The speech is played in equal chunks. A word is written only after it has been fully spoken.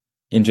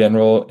in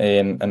general,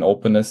 an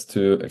openness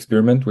to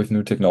experiment with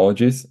new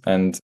technologies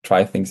and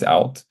try things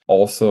out.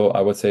 Also,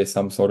 I would say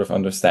some sort of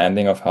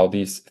understanding of how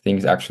these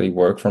things actually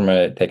work from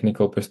a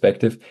technical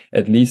perspective,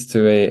 at least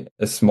to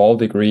a small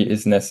degree,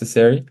 is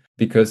necessary.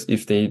 Because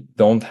if they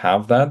don't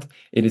have that,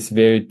 it is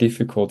very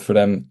difficult for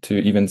them to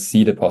even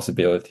see the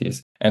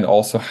possibilities. And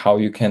also how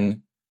you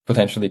can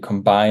potentially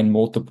combine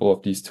multiple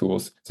of these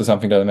tools. So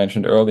something that I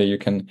mentioned earlier, you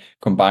can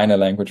combine a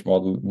language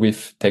model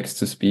with text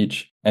to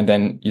speech, and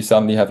then you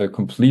suddenly have a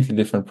completely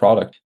different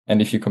product.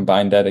 And if you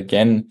combine that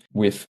again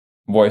with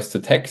voice to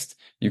text,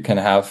 you can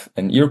have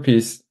an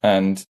earpiece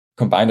and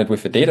combine that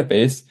with a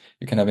database.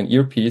 You can have an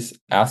earpiece,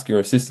 ask your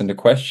assistant a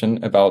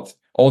question about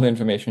all the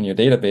information in your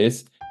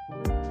database.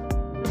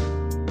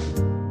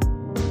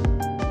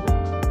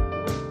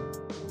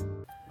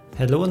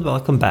 Hello and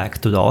welcome back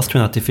to the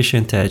Austrian Artificial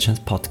Intelligence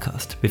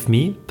podcast with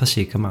me,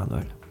 Pasika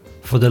Manuel.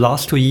 For the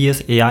last 2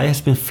 years, AI has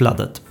been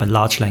flooded by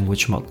large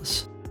language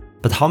models.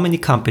 But how many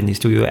companies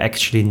do you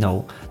actually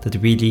know that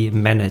really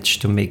manage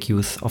to make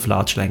use of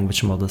large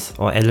language models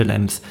or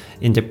LLMs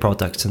in their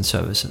products and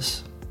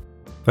services?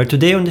 Well,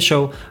 today on the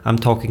show, I'm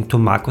talking to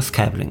Markus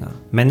Keiblinger,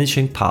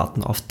 managing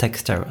partner of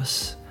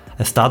Texterous,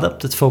 a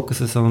startup that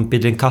focuses on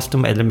building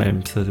custom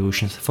LLM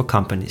solutions for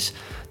companies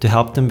to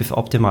help them with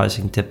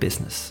optimizing their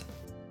business.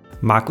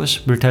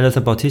 Markus will tell us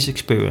about his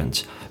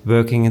experience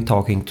working and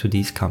talking to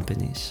these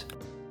companies.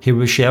 He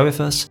will share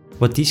with us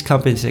what these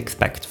companies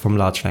expect from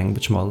large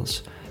language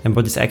models and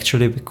what is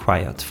actually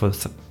required for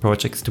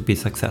projects to be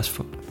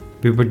successful.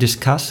 We will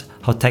discuss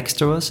how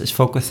Texterous is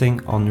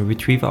focusing on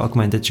retriever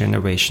augmented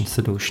generation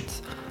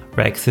solutions,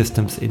 RAG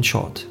systems in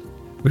short.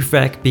 With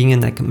RAG being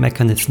a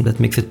mechanism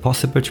that makes it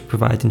possible to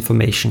provide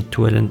information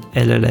to an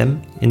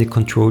LLM in a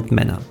controlled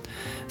manner,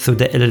 so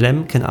the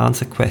LLM can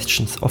answer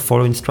questions or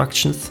follow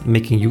instructions,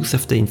 making use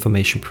of the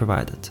information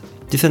provided.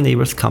 This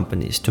enables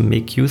companies to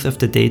make use of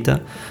the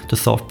data to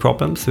solve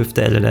problems with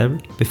the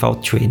LLM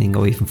without training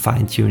or even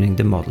fine-tuning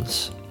the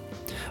models.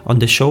 On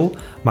the show,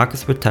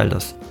 Markus will tell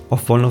us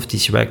of one of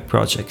these RAG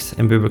projects,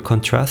 and we will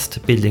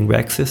contrast building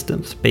RAG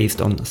systems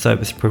based on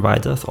service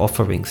providers'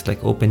 offerings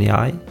like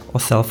OpenAI or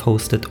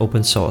self-hosted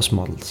open source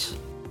models.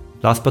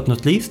 Last but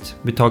not least,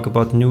 we talk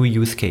about new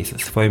use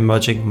cases for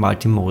emerging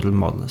multimodal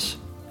models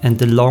and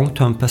the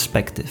long-term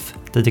perspective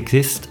that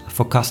exists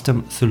for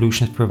custom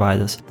solutions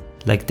providers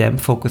like them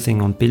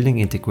focusing on building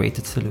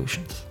integrated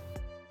solutions.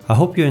 I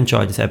hope you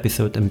enjoy this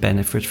episode and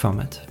benefit from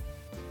it.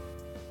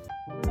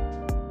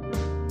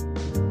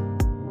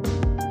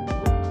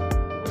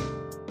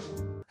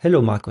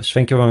 Hello, Markus.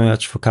 Thank you very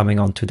much for coming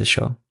on to the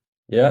show.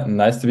 Yeah,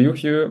 nice to be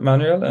with you,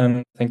 Manuel,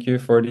 and thank you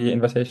for the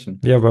invitation.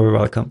 You're very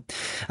welcome.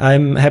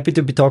 I'm happy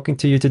to be talking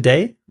to you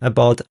today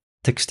about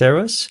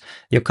Texterous,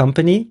 your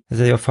company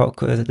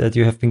that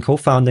you have been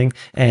co-founding,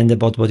 and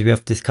about what we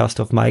have discussed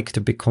of Mike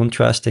to be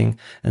contrasting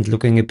and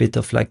looking a bit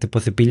of like the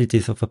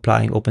possibilities of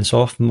applying open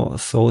source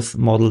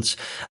models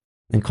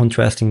and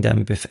contrasting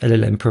them with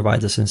LLM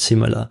providers and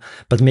similar.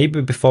 But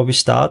maybe before we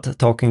start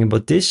talking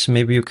about this,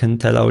 maybe you can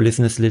tell our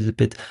listeners a little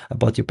bit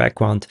about your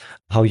background,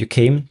 how you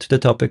came to the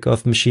topic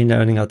of machine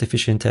learning,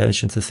 artificial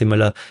intelligence and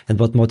similar, and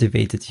what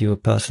motivated you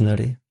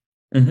personally.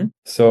 Mm-hmm.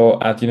 So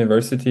at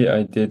university,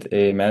 I did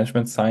a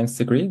management science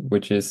degree,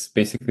 which is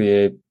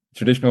basically a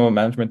traditional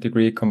management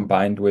degree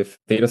combined with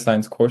data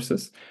science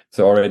courses.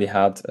 So I already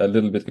had a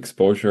little bit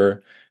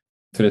exposure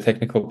to the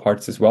technical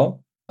parts as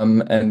well.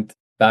 And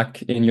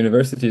back in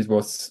universities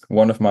was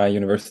one of my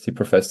university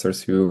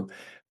professors who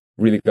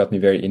really got me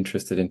very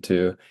interested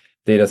into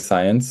data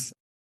science.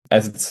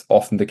 As it's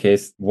often the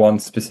case, one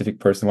specific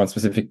person, one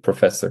specific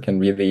professor can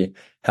really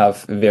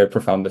have a very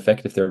profound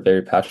effect if they're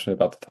very passionate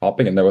about the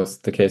topic. And that was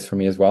the case for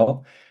me as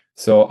well.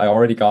 So I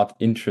already got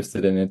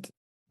interested in it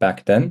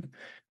back then,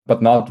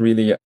 but not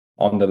really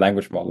on the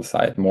language model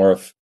side, more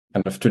of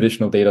kind of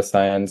traditional data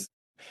science.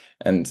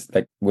 And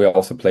like we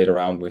also played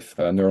around with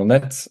neural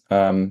nets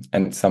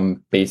and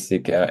some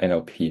basic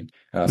NLP,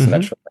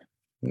 so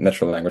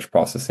natural language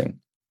processing.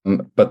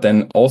 But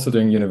then also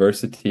during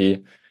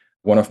university,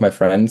 one of my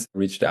friends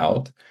reached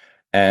out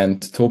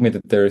and told me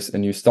that there's a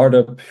new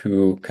startup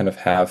who kind of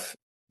have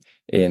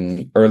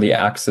an early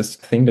access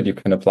thing that you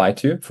can apply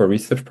to for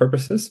research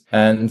purposes.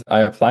 And I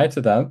applied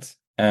to that.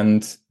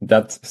 And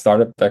that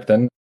startup back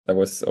then, that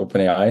was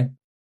OpenAI.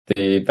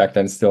 They back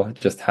then still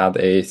just had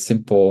a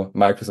simple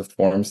Microsoft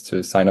Forms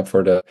to sign up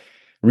for the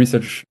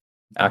research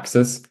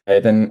access. I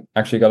then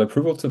actually got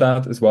approval to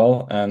that as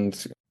well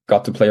and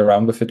got to play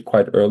around with it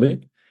quite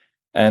early.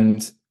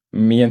 And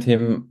me and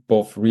him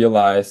both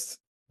realized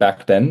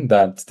back then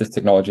that this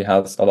technology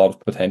has a lot of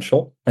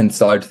potential and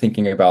started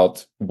thinking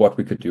about what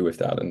we could do with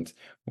that and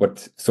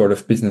what sort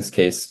of business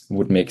case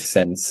would make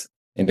sense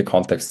in the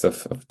context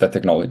of that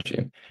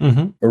technology.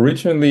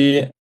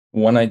 Originally,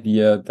 one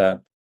idea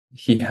that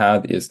he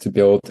had is to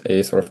build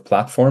a sort of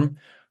platform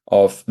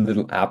of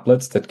little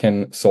applets that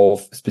can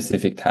solve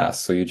specific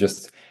tasks. So you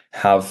just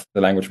have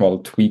the language model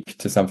tweak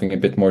to something a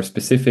bit more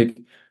specific.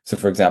 So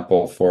for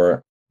example,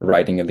 for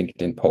writing a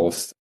LinkedIn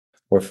post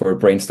or for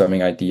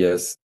brainstorming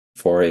ideas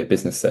for a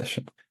business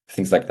session,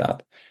 things like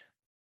that.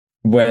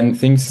 when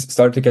things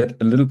started to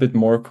get a little bit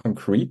more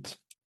concrete,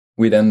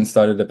 we then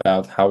started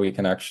about how we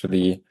can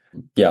actually,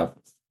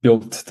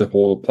 build the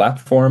whole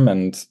platform.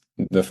 And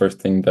the first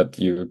thing that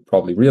you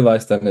probably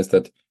realized then is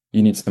that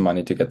you need some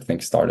money to get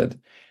things started.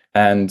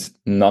 And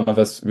none of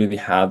us really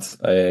had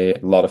a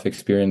lot of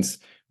experience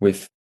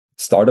with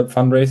startup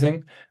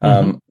fundraising.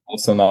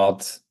 Also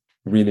not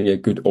really a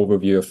good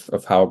overview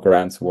of how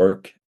grants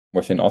work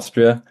within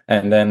Austria.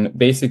 And then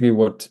basically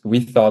what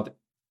we thought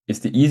is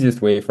the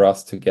easiest way for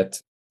us to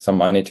get some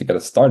money to get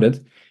us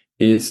started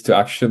is to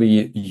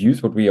actually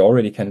use what we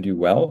already can do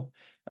well,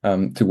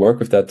 to work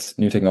with that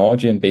new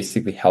technology and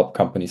basically help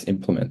companies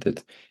implement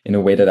it in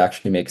a way that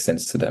actually makes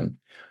sense to them.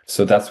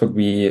 So that's what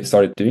we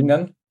started doing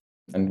then.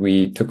 And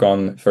we took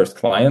on first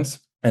clients.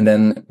 And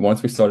then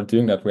once we started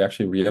doing that, we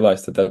actually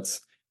realized that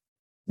that's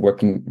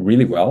working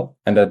really well.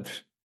 And that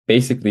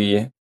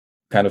basically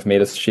kind of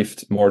made us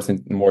shift more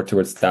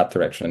towards that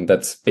direction. And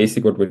that's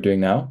basically what we're doing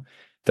now,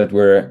 that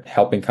we're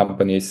helping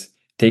companies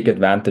take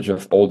advantage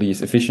of all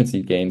these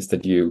efficiency gains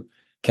that you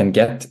can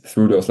get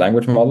through those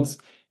language models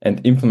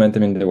and implement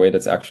them in a way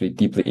that's actually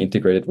deeply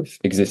integrated with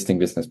existing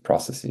business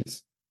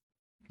processes.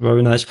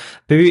 Very nice.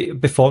 Maybe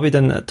before we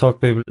then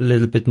talk a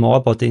little bit more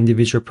about the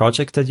individual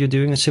project that you're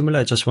doing in similar,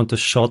 I just want to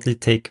shortly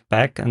take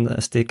back and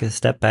take a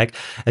step back.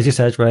 As you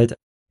said, right,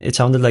 it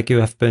sounded like you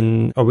have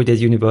been already at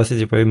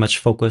university very much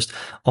focused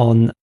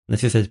on,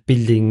 as you said,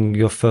 building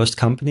your first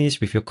companies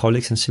with your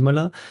colleagues and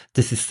similar.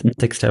 This is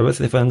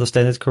Texterous, if I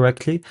understand it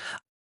correctly.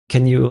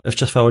 Can you,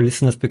 just for our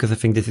listeners, because I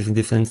think this is in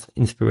this sense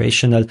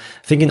inspirational.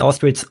 I think in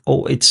Austria,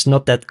 it's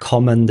not that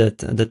common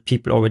that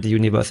people already at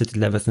university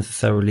levels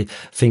necessarily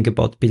think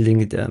about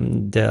building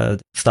their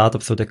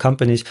startups or their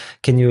companies.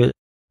 Can you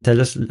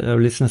tell us, our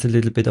listeners, a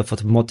little bit of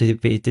what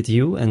motivated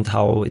you and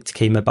how it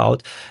came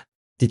about?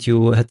 Did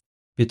you have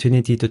the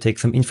opportunity to take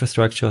some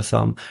infrastructure,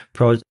 some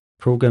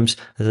programs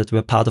that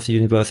were part of the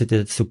university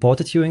that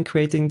supported you in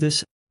creating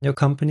your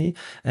company?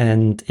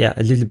 And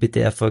a little bit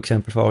there, for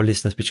example, for our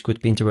listeners, which could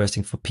be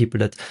interesting for people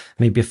that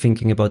maybe are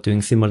thinking about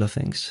doing similar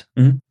things.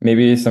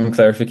 Maybe some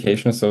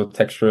clarification. So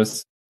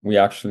Texterous, we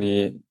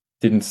actually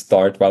didn't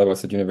start while I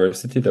was at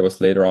university. That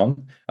was later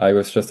on. I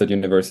was just at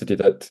university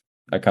that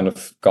I kind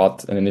of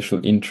got an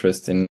initial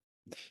interest in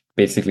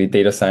basically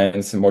data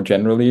science more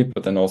generally,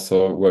 but then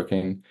also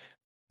working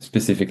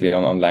specifically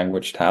on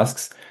language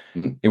tasks.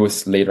 It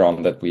was later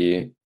on that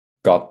we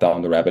got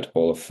down the rabbit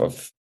hole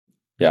of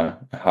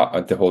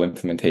how the whole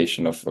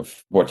implementation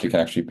of what you can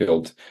actually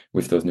build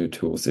with those new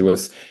tools. It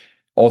was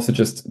also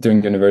just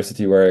during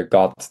university where I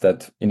got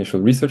that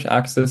initial research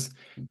access,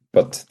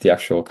 but the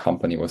actual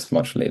company was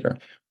much later.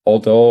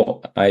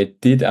 Although I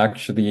did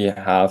actually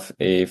have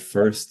a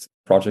first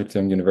project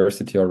in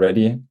university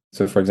already.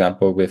 So for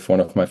example, with one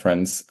of my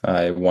friends,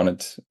 one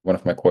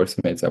of my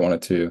course mates, I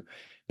wanted to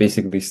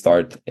basically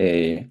start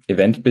a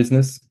event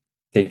business,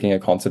 taking a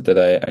concept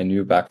that I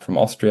knew back from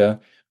Austria,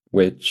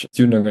 which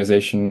student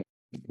organization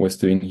was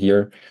doing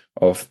here,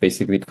 of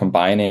basically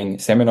combining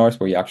seminars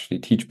where you actually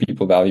teach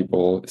people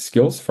valuable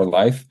skills for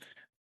life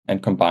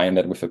and combine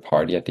that with a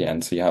party at the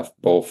end. So you have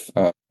both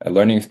a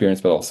learning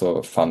experience, but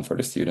also fun for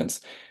the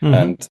students.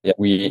 And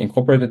we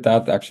incorporated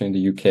that actually in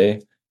the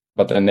UK,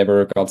 but then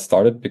never got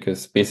started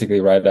because basically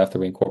right after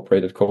we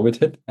incorporated, COVID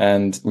hit.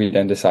 And we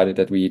then decided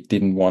that we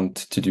didn't want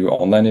to do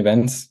online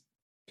events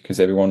because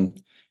everyone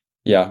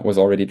was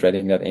already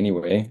dreading that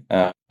anyway.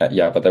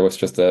 But that was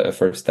just a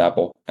first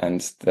dabble,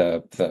 and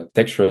the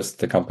Texterous,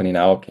 the company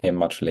now, came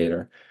much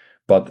later.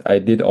 But I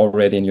did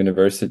already in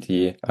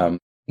university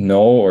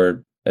know,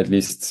 or at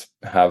least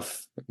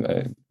have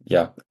an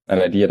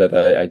idea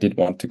that I did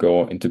want to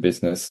go into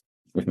business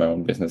with my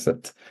own business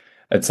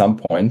at some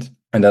point.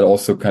 And that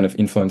also kind of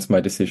influenced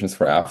my decisions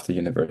for after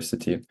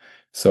university.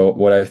 So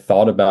what I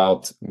thought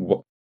about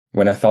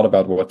when I thought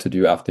about what to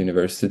do after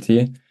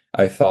university,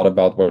 I thought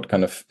about what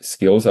kind of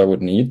skills I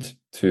would need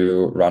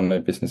to run my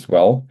business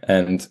well.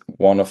 And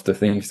one of the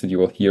things that you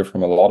will hear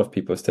from a lot of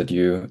people is that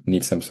you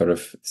need some sort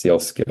of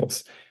sales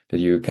skills, that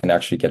you can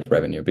actually get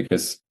revenue.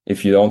 Because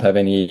if you don't have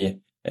any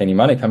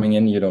money coming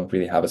in, you don't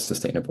really have a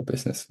sustainable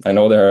business. I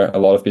know there are a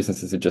lot of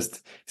businesses that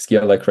just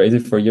scale like crazy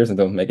for years and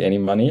don't make any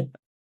money,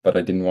 but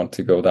I didn't want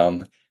to go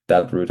down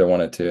that route. I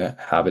wanted to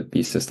have it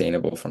be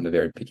sustainable from the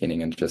very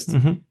beginning and just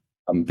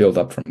build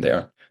up from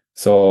there.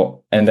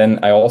 So, and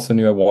then I also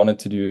knew I wanted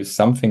to do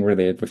something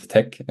related with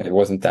tech, and it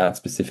wasn't that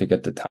specific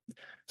at the time.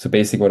 So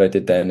basically what I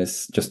did then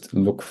is just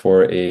look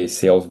for a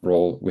sales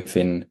role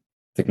within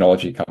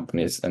technology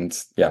companies. And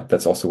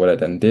that's also what I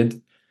then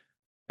did.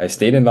 I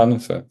stayed in London,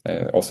 so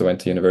I also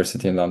went to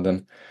university in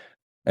London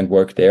and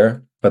worked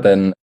there. But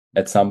then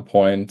at some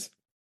point,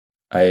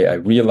 I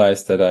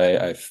realized that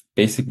I've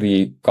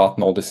basically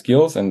gotten all the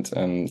skills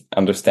and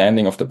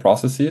understanding of the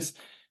processes,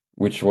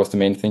 which was the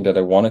main thing that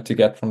I wanted to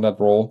get from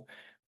that role,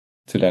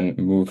 to then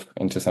move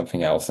into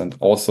something else. And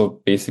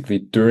also basically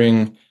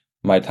during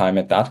my time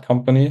at that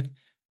company,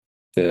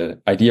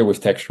 the idea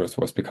with Texterous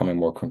was becoming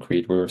more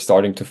concrete. We were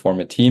starting to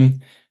form a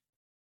team.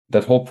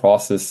 That whole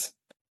process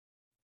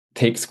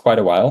takes quite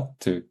a while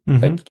to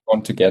like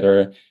come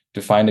together,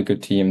 to find a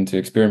good team, to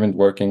experiment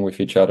working with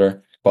each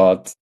other.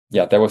 But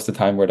yeah, that was the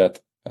time where that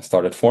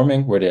started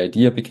forming, where the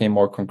idea became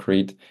more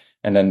concrete.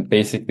 And then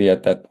basically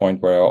at that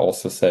point where I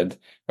also said,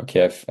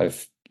 okay,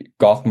 I've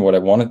gotten what I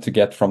wanted to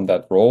get from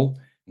that role,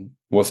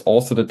 was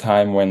also the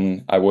time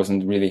when I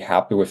wasn't really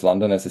happy with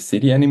London as a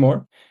city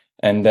anymore.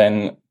 And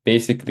then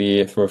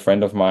basically through a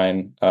friend of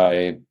mine,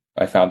 I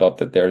found out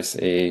that there's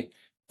a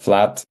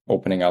flat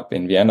opening up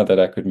in Vienna that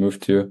I could move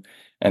to.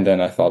 And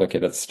then I thought, okay,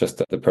 that's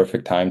just the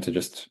perfect time to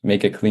just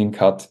make a clean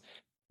cut,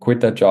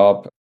 quit that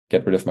job,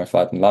 get rid of my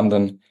flat in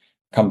London,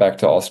 come back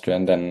to Austria,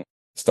 and then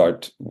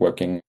start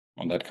working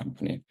on that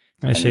company.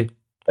 I see.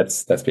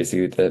 That's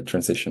basically the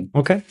transition.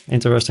 Okay,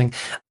 interesting.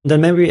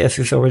 Then maybe, as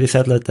you've already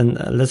said,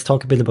 let's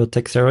talk a bit about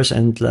Texterous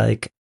and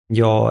like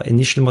your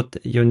initial,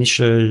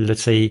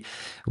 let's say,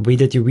 way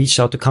that you reached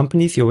out to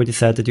companies. You already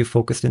said that you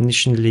focused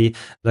initially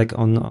like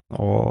on,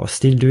 or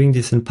still doing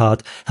this in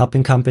part,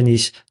 helping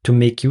companies to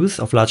make use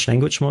of large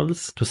language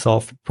models to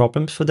solve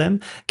problems for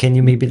them. Can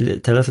you maybe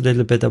tell us a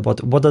little bit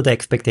about what are the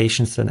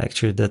expectations then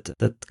actually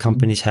that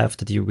companies have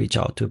that you reach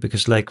out to?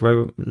 Because like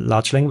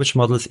large language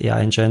models,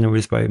 AI in general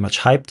is very much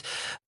hyped.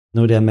 I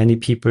know there are many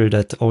people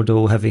that,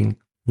 although having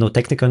no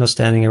technical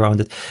understanding around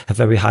it, have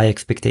very high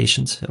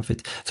expectations of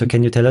it. So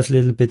can you tell us a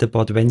little bit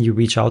about when you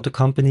reach out to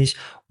companies,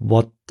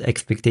 what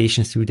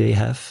expectations do they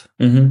have?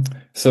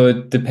 So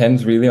it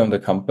depends really on the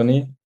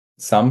company.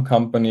 Some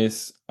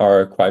companies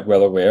are quite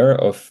well aware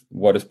of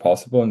what is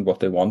possible and what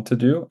they want to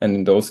do. And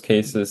in those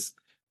cases,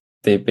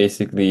 they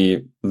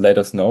basically let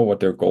us know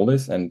what their goal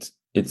is. And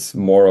it's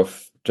more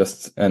of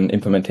just an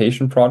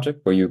implementation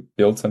project where you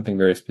build something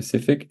very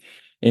specific.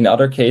 In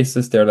other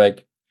cases, they're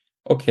like,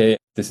 okay,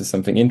 this is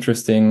something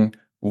interesting.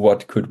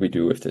 What could we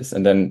do with this?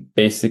 And then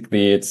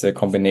basically it's a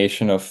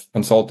combination of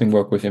consulting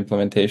work with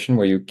implementation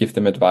where you give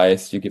them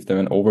advice, you give them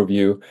an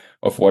overview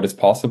of what is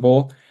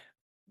possible.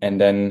 And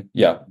then,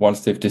 yeah,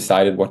 once they've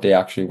decided what they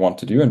actually want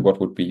to do and what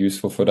would be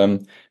useful for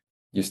them,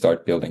 you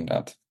start building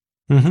that.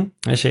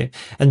 I see.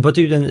 And what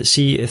do you then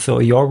see? So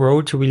your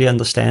role to really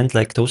understand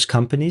like those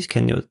companies,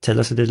 can you tell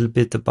us a little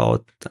bit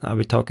about, are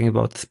we talking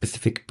about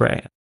specific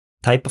brand?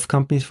 Type of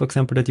companies, for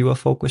example, that you are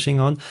focusing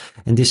on,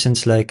 in this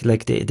sense, like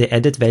the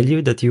added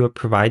value that you are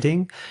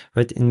providing,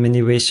 right? In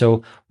many ways.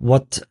 So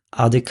what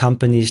are the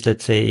companies,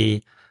 let's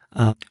say,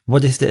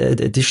 what is the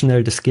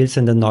additional, the skills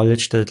and the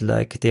knowledge that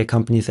like their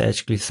companies are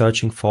actually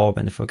searching for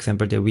when, for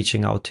example, they're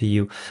reaching out to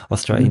you or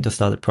trying to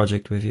start a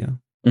project with you?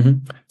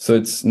 So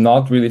it's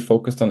not really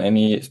focused on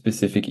any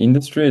specific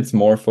industry. It's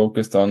more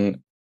focused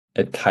on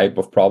a type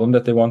of problem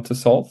that they want to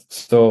solve.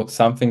 So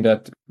something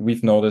that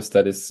we've noticed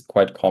that is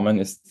quite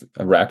common is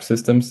RAG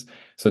systems.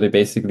 So they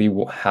basically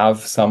have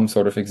some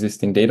sort of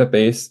existing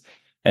database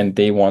and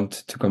they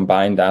want to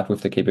combine that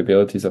with the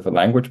capabilities of a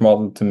language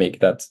model to make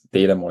that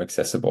data more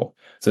accessible.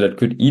 So that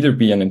could either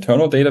be an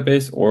internal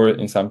database or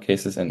in some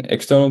cases an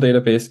external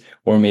database,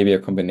 or maybe a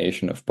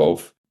combination of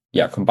both.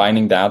 Yeah,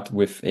 combining that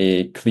with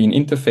a clean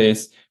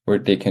interface where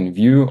they can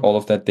view all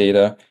of that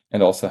data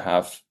and also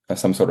have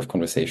some sort of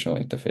conversational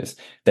interface.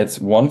 That's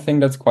one thing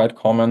that's quite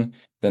common.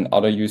 Then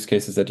other use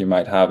cases that you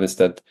might have is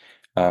that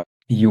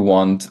you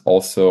want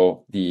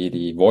also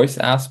the voice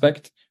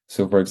aspect.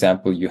 So for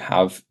example, you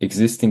have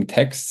existing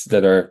texts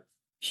that are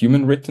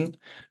human written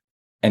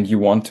and you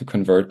want to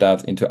convert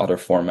that into other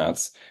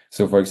formats.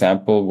 So for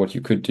example, what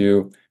you could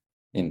do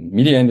in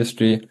media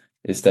industry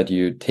is that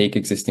you take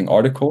existing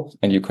articles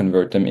and you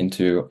convert them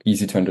into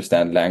easy to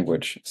understand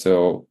language.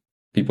 So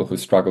people who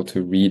struggle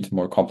to read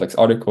more complex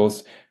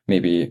articles,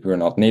 maybe who are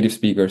not native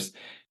speakers,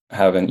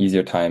 have an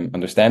easier time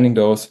understanding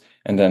those.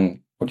 And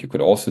then what you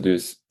could also do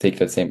is take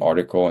that same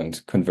article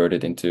and convert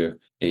it into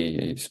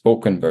a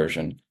spoken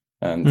version.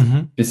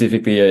 And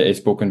specifically a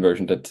spoken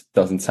version that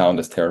doesn't sound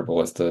as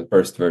terrible as the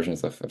first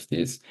versions of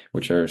these,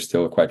 which are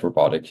still quite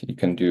robotic. You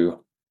can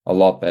do a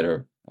lot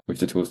better with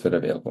the tools that are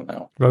available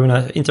now. Very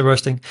nice.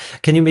 Interesting.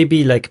 Can you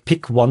maybe like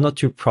pick one or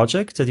two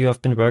projects that you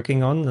have been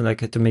working on,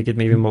 like to make it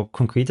maybe more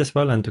concrete as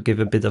well, and to give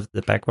a bit of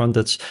the background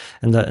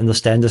and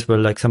understand as well,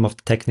 like some of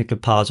the technical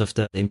parts of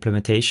the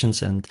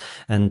implementations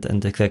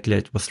and exactly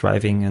it was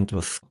driving and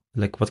was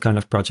like what kind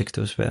of project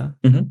those were?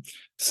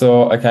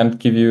 So I can't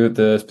give you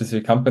the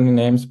specific company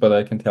names, but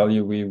I can tell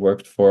you we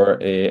worked for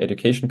a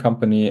education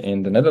company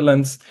in the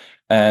Netherlands,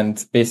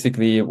 and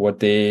basically what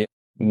they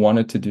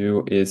wanted to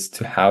do is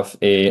to have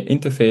a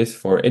interface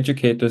for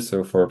educators,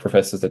 so for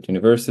professors at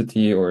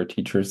university or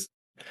teachers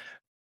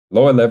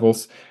lower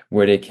levels,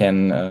 where they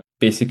can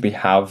basically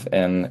have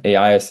an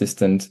AI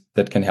assistant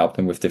that can help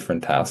them with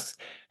different tasks.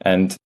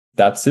 And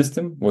that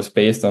system was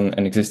based on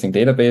an existing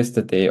database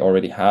that they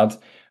already had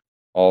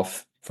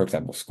of, for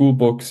example, school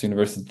books,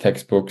 university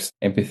textbooks,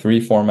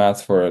 MP3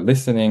 formats for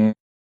listening,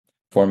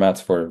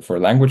 formats for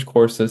language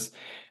courses.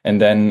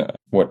 And then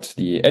what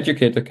the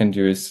educator can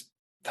do is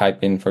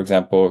type in, for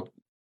example,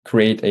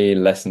 create a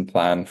lesson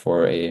plan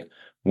for a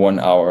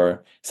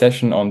 1-hour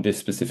session on this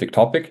specific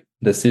topic.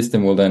 The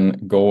system will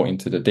then go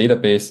into the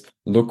database,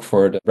 look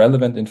for the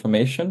relevant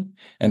information,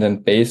 and then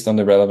based on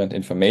the relevant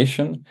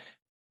information,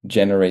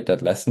 generate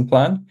that lesson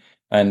plan.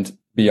 And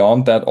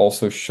beyond that,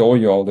 also show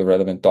you all the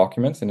relevant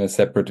documents in a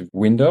separate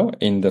window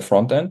in the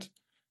front end,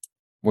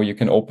 where you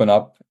can open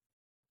up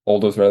all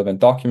those relevant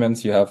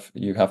documents. You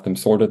have them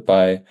sorted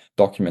by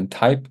document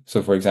type.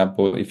 So for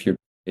example, if you're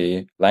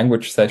a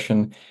language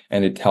session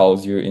and it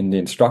tells you in the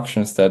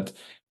instructions that,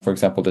 for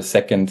example, the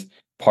second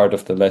part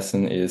of the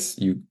lesson is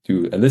you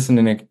do a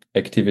listening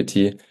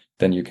activity,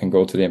 then you can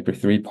go to the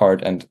MP3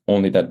 part and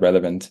only that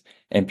relevant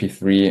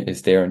MP3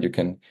 is there and you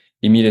can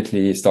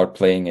immediately start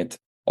playing it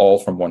all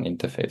from one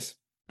interface.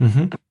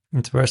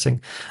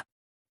 Interesting.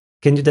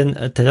 Can you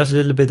then tell us a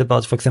little bit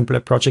about, for example, a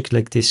project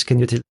like this? Can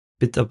you tell a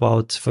bit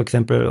about, for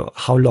example,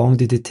 how long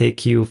did it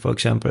take you, for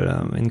example,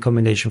 in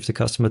combination with the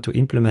customer to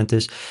implement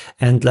this?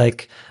 And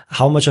like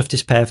how much of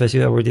this path, as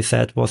you already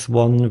said, was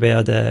one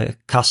where the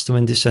customer,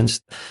 in this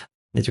sense,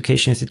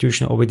 education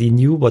institution already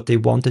knew what they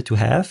wanted to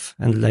have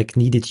and like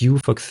needed you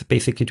for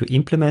basically to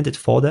implement it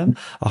for them?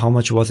 Or how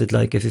much was it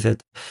like, as you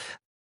said,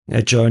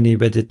 a journey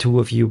where the two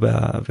of you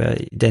were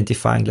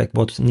identifying like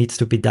what needs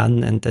to be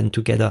done and then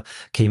together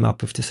came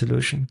up with the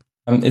solution?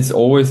 It's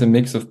always a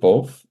mix of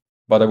both,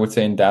 but I would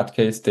say in that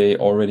case, they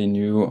already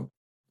knew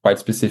quite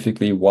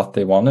specifically what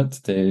they wanted.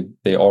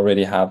 They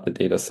already had the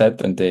data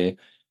set and they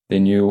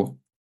knew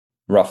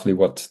roughly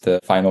what the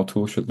final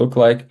tool should look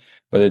like,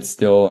 but it's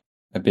still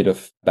a bit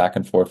of back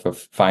and forth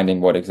of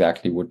finding what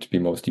exactly would be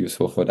most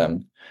useful for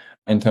them.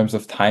 In terms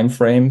of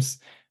timeframes,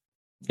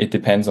 it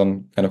depends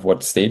on kind of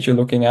what stage you're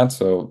looking at.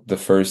 So the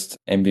first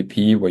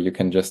MVP where you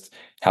can just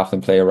have them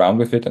play around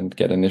with it and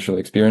get initial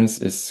experience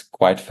is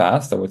quite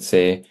fast. I would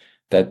say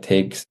that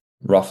takes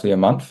roughly a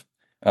month.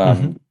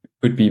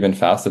 Could be even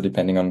faster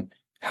depending on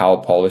how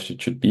polished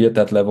it should be at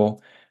that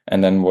level.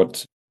 And then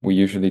what we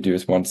usually do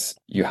is once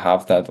you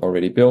have that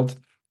already built,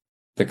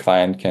 the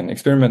client can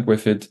experiment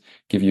with it,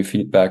 give you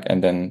feedback,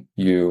 and then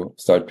you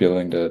start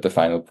building the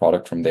final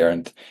product from there.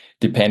 And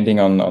depending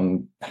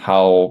on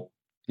how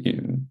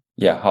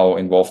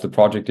involved the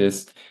project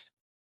is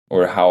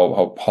or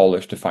how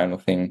polished the final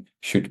thing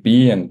should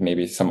be, and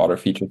maybe some other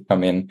features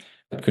come in,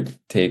 it could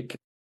take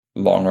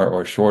longer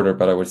or shorter.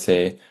 But I would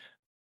say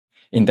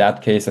in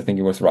that case, I think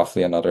it was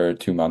roughly another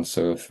 2 months,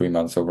 so 3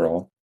 months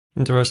overall.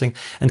 Interesting.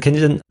 And can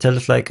you then tell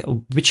us like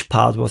which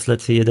part was,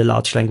 let's say, the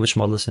large language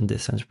models in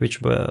this sense,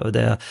 which were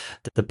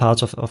the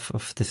parts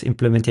of this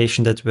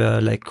implementation that were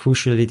like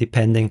crucially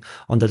depending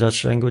on the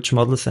large language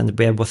models, and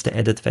where was the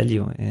added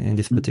value in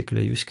this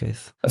particular use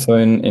case? So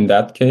in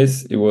that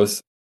case, it was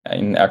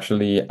in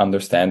actually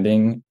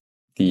understanding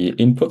the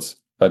inputs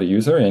by the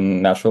user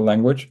in natural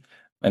language,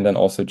 and then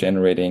also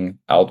generating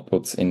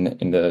outputs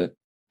in the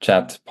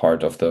chat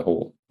part of the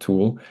whole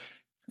tool.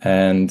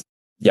 And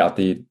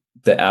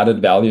the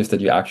added value is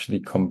that you actually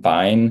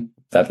combine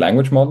that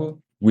language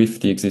model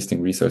with the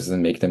existing resources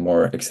and make them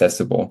more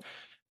accessible.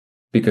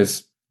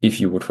 Because if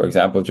you would, for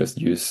example, just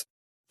use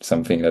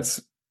something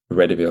that's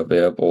readily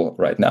available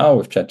right now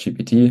with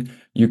ChatGPT,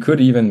 you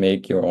could even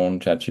make your own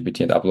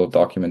ChatGPT and upload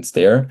documents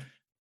there,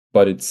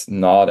 but it's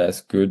not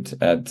as good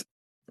at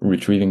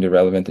retrieving the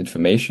relevant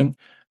information.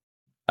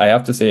 I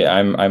have to say,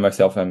 I'm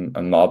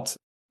not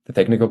the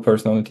technical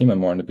person on the team. I'm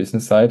more on the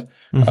business side.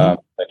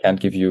 I can't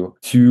give you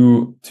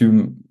too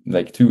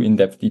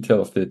in-depth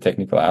detail of the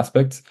technical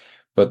aspects,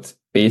 but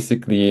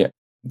basically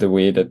the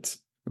way that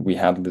we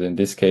handled it in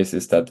this case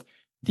is that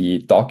the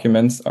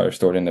documents are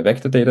stored in a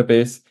vector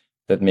database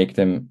that make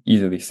them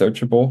easily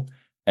searchable.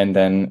 And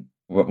then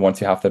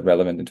once you have that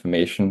relevant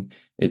information,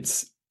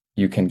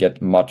 you can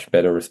get much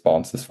better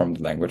responses from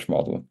the language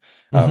model.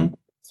 So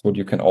what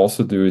you can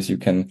also do is you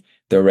can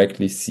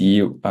directly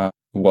see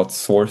what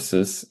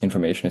sources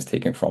information is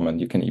taken from,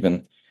 and you can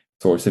even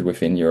source it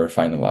within your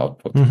final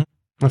output.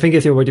 I think,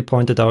 as you already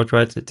pointed out,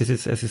 right, this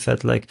is, as you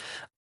said, like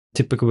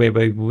typical way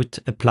where you would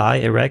apply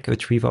a RAG, a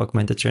retrieval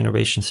augmented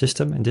generation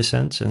system in this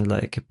sense, and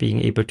like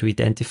being able to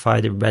identify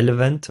the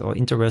relevant or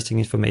interesting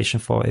information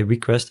for a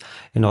request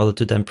in order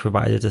to then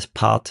provide it as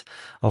part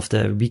of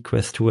the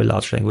request to a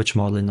large language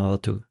model in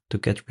order to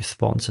get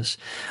responses.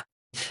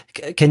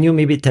 Can you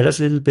maybe tell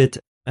us a little bit,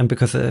 and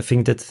because I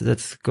think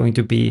that's going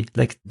to be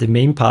like the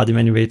main part in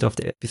many ways of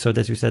the episode,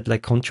 as you said,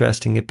 like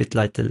contrasting a bit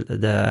like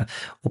the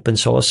open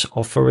source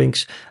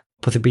offerings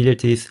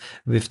possibilities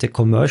with the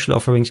commercial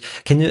offerings.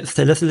 Can you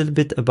tell us a little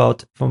bit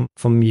about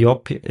from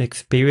your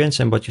experience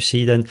and what you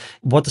see then,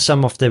 what are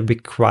some of the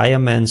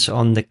requirements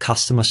on the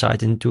customer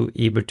side and to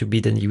able to be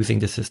then using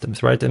the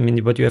systems, right? I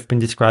mean, what you have been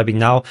describing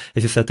now,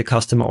 as you said, the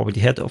customer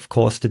already had, of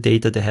course, the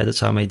data, they had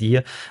some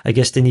idea. I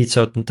guess they need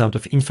certain type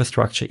of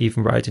infrastructure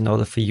even, right, in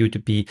order for you to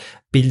be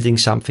building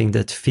something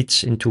that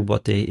fits into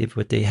what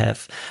they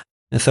have.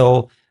 And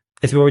so,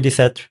 as we already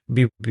said,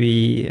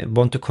 we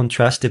want to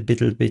contrast a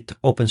little bit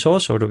open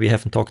source, although we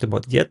haven't talked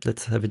about it yet.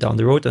 Let's have it down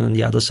the road. And on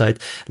the other side,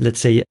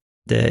 let's say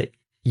the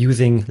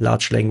using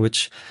large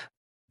language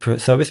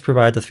service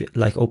providers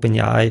like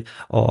OpenAI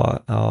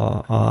or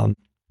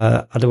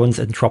other ones,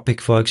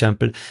 Anthropic, for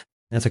example.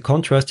 As a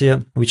contrast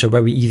here, which are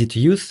very easy to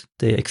use.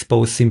 They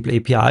expose simple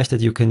APIs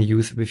that you can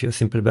use with your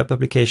simple web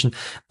application.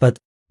 But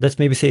let's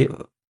maybe say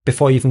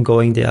before even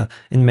going there,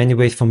 in many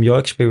ways from your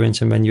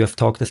experience and when you have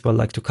talked as well,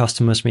 like to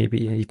customers,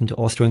 maybe even to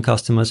Austrian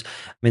customers,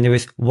 many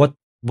ways, what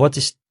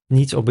is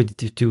needs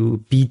already to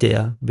be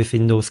there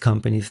within those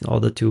companies in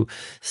order to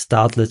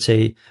start, let's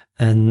say,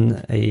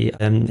 an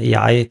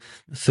AI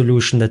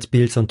solution that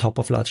builds on top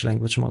of large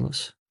language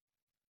models?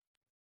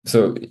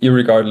 So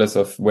irregardless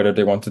of whether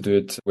they want to do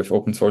it with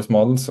open source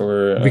models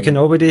or we can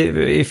already,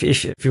 if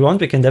you want,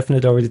 we can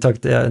definitely already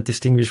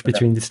distinguish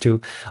between these two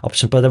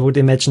options. But I would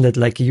imagine that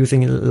like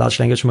using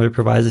large language model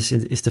providers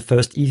is the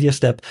first easier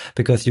step,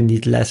 because you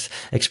need less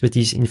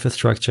expertise,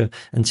 infrastructure,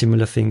 and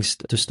similar things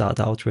to start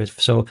out with.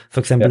 So,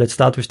 for example, let's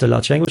start with the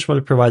large language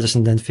model providers,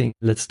 and then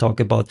let's talk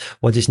about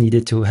what is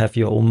needed to have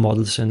your own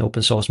models and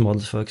open source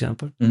models, for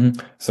example.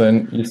 So,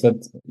 and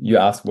you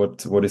asked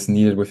what is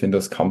needed within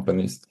those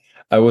companies.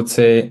 I would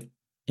say,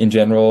 in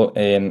general,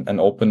 an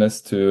openness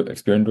to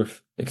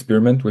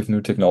experiment with new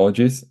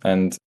technologies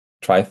and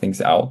try things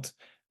out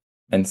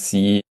and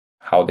see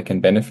how they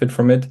can benefit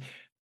from it.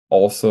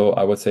 Also,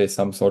 I would say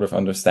some sort of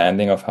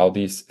understanding of how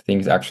these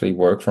things actually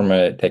work from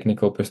a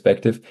technical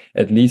perspective,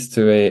 at least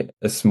to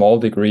a small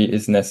degree,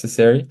 is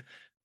necessary.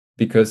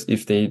 Because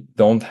if they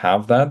don't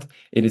have that,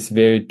 it is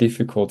very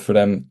difficult for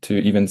them to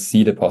even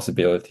see the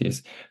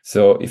possibilities.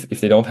 So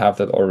if they don't have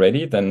that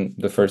already, then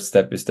the first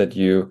step is that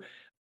you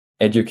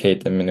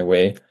educate them in a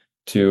way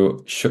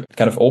to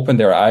kind of open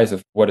their eyes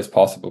of what is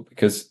possible.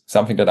 Because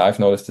something that I've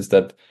noticed is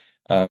that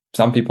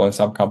some people in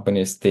some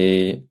companies,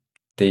 they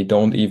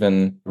don't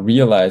even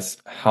realize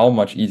how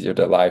much easier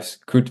their lives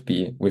could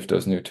be with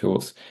those new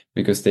tools,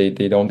 because they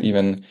can't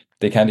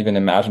even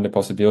imagine the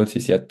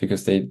possibilities yet,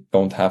 because they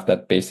don't have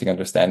that basic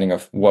understanding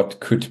of what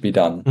could be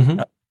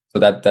done. So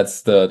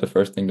that's the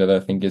first thing that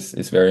I think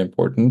is very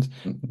important,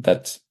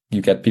 that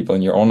you get people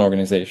in your own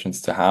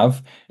organizations to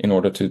have in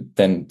order to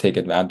then take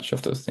advantage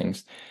of those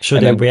things. So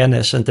the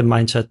awareness and the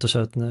mindset to a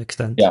certain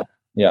extent.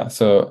 Yeah.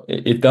 So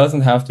it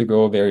doesn't have to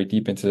go very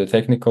deep into the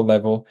technical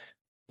level,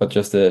 but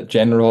just a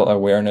general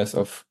awareness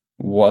of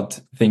what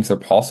things are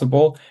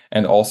possible,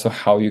 and also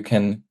how you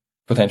can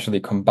potentially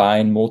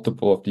combine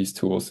multiple of these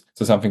tools.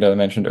 So something that I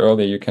mentioned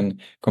earlier, you can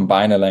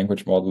combine a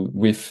language model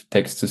with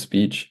text to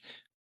speech,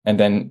 and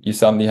then you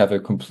suddenly have a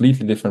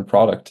completely different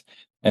product.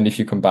 And if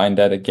you combine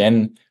that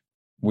again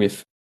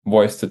with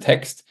voice to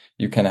text,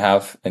 you can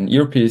have an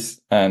earpiece,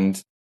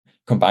 and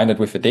combine it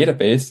with a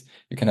database.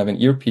 You can have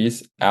an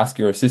earpiece, ask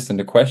your assistant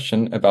a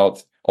question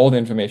about all the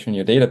information in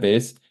your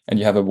database, and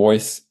you have a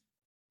voice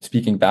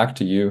speaking back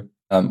to you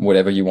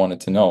whatever you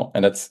wanted to know.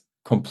 And that's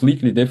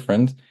completely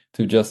different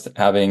to just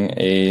having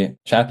a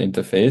chat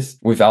interface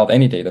without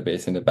any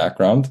database in the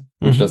background,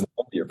 which doesn't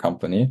help your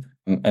company.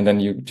 And then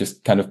you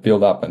just kind of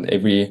build up, and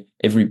every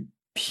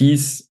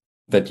piece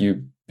that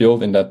you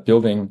build in that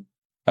building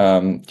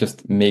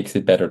just makes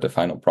it better, the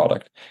final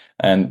product.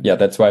 And yeah,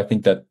 that's why I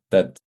think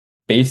that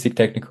basic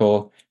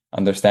technical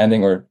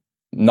understanding, or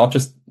not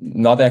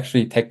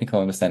actually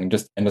technical understanding,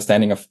 just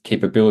understanding of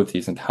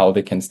capabilities and how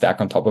they can stack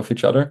on top of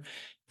each other,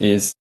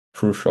 is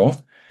crucial.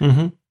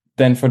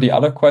 Then for the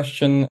other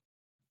question,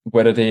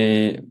 whether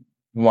they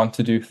want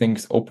to do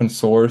things open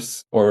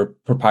source or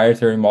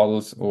proprietary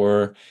models,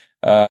 or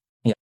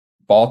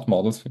bot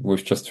models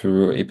with just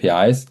through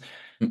APIs,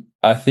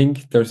 I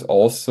think there's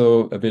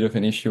also a bit of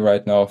an issue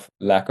right now of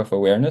lack of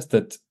awareness,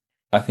 that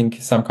I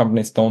think some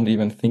companies don't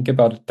even think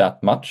about it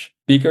that much.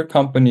 Bigger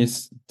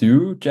companies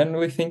do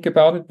generally think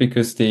about it,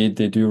 because they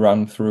do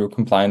run through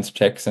compliance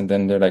checks, and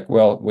then they're like,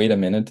 well, wait a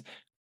minute,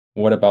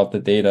 what about the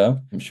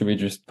data? Should we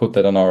just put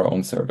that on our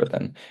own server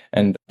then?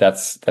 And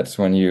that's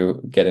when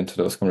you get into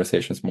those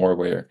conversations more,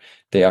 where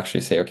they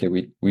actually say, okay,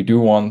 we do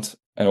want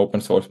an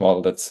open source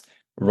model that's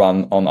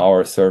run on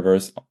our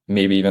servers,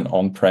 maybe even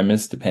on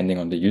premise, depending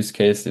on the use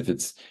case.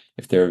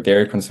 If they're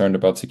very concerned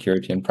about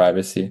security and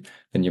privacy,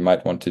 then you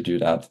might want to do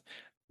that.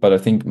 But I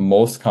think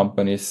most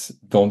companies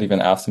don't even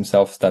ask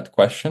themselves that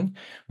question,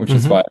 which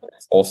is why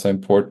it's also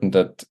important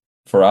that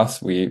for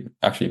us, we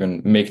actually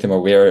even make them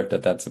aware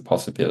that that's a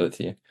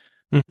possibility.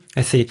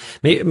 I see.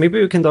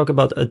 Maybe we can talk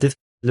about this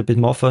a little bit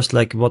more first,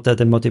 like what are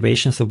the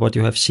motivations of what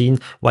you have seen,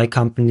 why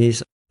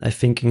companies are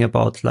thinking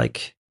about,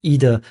 like,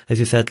 either, as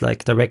you said,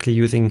 like directly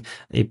using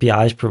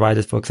APIs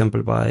provided, for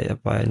example, by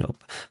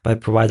a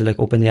provider like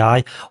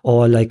OpenAI,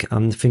 or like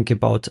think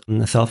about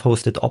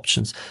self-hosted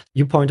options.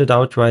 You pointed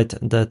out, right,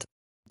 that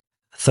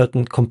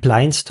certain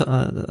compliance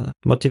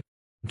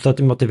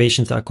certain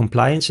motivations are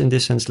compliance, in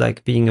this sense,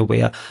 like being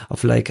aware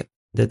of like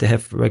that they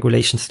have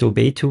regulations to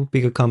obey to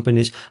bigger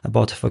companies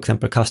about, for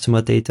example,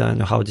 customer data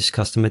and how this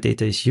customer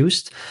data is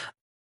used.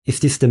 Is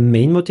this the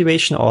main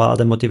motivation, or are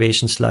there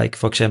motivations like,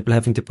 for example,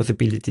 having the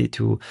possibility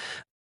to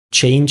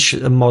change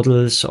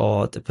models,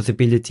 or the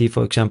possibility,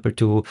 for example,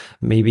 to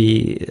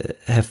maybe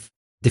have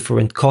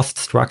different cost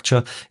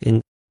structure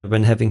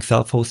when having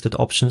self-hosted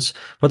options?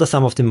 What are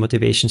some of the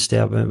motivations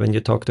there when you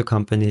talk to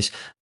companies?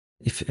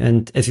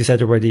 And as you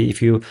said already,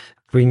 if you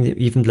bring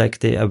even like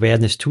the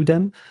awareness to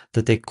them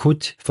that they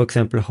could, for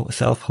example,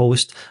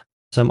 self-host,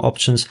 some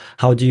options.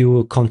 How do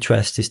you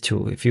contrast these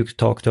two? If you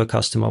talk to a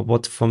customer,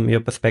 what from your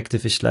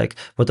perspective is like,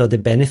 what are the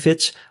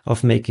benefits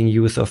of making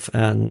use of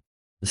an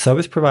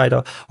service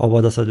provider, or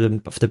what are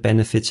the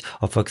benefits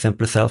of, for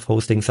example,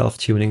 self-hosting,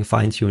 self-tuning,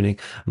 fine-tuning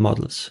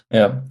models?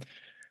 Yeah.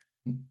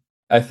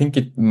 I think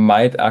it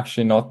might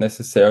actually not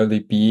necessarily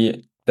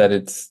be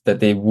that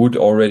they would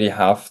already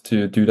have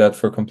to do that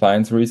for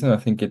compliance reason. I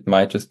think it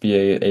might just be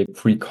a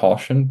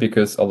precaution,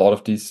 because a lot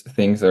of these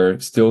things are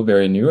still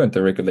very new and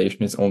the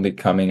regulation is only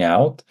coming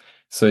out.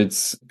 So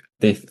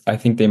I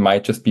think they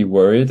might just be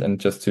worried, and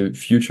just to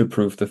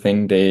future-proof the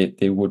thing,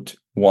 they would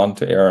want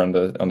to err on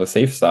the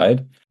safe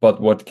side.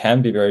 But what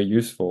can be very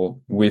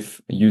useful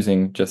with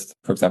using just,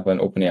 for example, an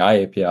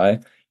OpenAI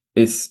API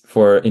is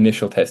for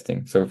initial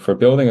testing. So for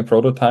building a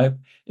prototype,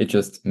 it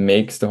just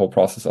makes the whole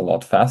process a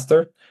lot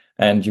faster.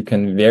 And you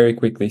can very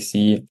quickly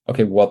see,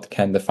 okay, what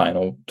can the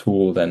final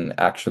tool then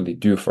actually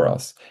do for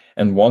us?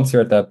 And once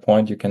you're at that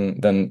point, you can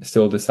then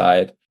still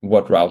decide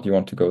what route you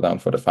want to go down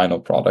for the final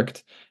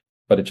product.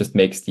 But it just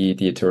makes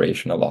the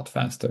iteration a lot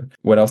faster.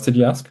 What else did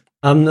you ask?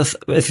 As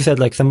you said,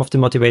 like some of the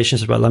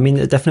motivations as well. I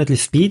mean, definitely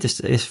speed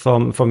is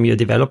from your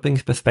developing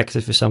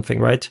perspective is something,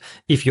 right?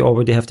 If you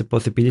already have the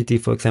possibility,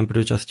 for example,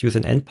 to just use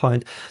an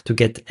endpoint to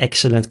get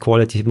excellent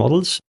quality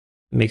models,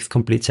 makes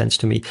complete sense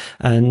to me.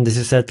 And as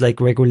you said, like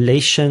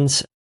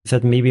regulations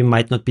that maybe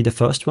might not be the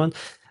first one,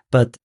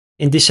 but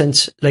in this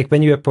sense, like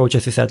when you approach,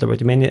 as you said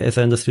already, as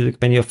I understood,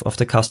 many of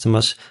the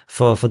customers,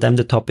 for them,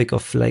 the topic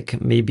of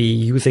like maybe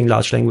using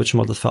large language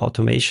models for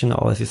automation,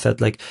 or as you said,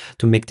 like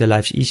to make their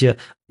lives easier,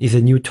 is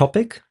a new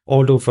topic.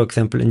 Although, for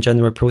example, in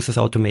general, process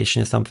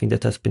automation is something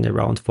that has been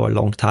around for a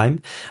long time.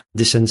 In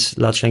this sense,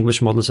 large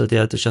language models are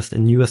there to just the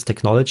newest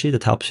technology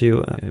that helps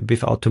you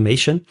with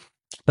automation.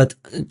 But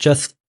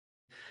just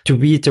to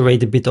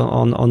reiterate a bit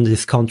on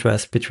this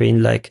contrast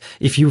between, like,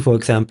 if you, for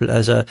example,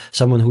 as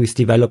someone who is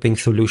developing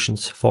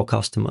solutions for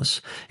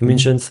customers, you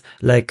mentioned,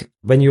 like,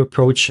 when you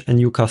approach a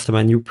new customer,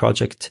 a new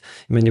project,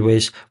 in many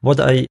ways,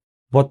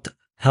 what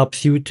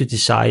helps you to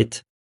decide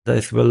that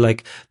it will,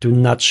 like, to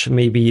nudge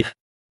maybe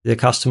the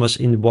customers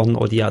in one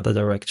or the other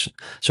direction.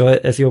 So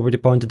as you already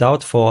pointed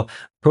out, for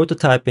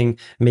prototyping,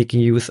 making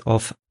use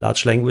of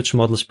large language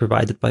models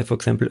provided by, for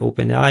example,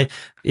 OpenAI,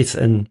 is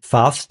a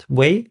fast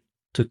way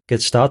to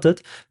get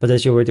started. But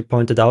as you already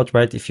pointed out,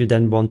 right, if you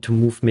then want to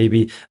move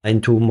maybe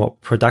into more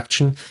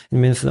production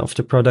of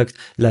the product,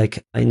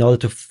 like in order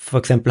to, for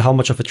example, how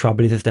much of a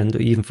trouble it is then to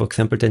even, for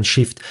example, then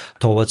shift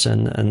towards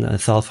a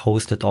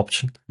self-hosted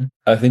option?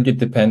 I think it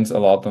depends a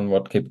lot on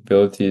what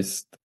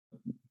capabilities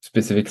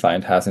specific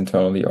client has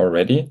internally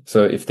already.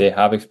 So if they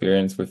have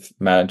experience with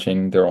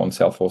managing their own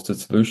self-hosted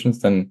solutions,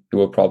 then it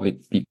will probably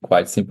be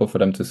quite simple for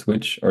them to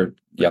switch, or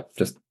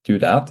just do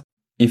that.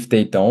 If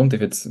they don't,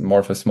 if it's more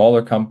of a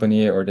smaller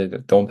company, or they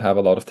don't have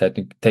a lot of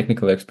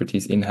technical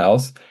expertise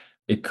in-house,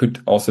 it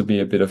could also be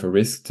a bit of a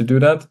risk to do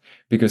that,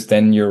 because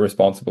then you're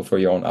responsible for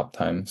your own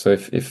uptime. So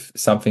if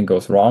something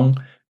goes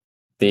wrong,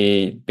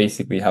 they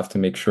basically have to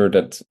make sure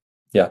that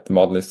the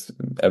model is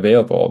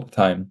available all the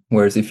time.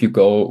 Whereas if you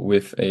go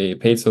with a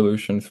paid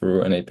solution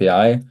through an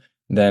API,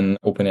 then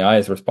OpenAI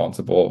is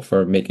responsible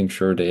for making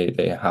sure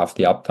they have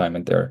the uptime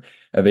and they're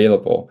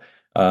available.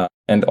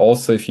 And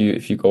also, if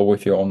you go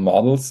with your own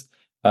models,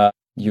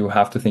 you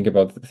have to think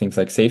about things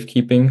like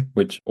safekeeping,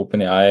 which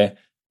OpenAI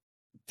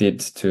did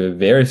to a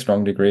very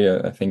strong degree.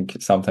 I think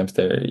sometimes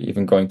they're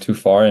even going too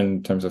far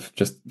in terms of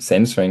just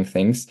censoring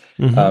things.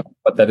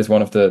 But that is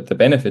one of the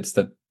benefits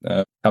that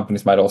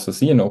companies might also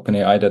see in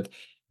OpenAI, that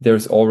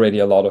there's already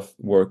a lot of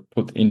work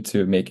put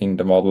into making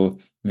the model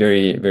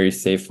very, very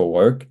safe for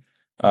work,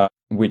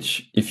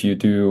 which if you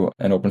do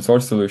an open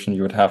source solution,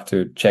 you would have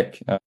to check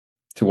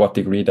to what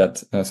degree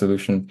that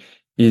solution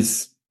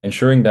is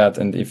ensuring that,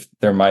 and if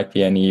there might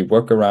be any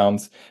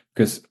workarounds,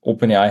 because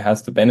OpenAI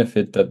has the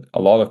benefit that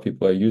a lot of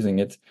people are using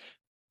it,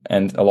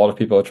 and a lot of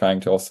people are trying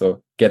to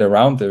also get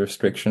around the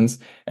restrictions,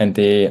 and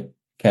they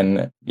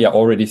can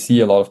already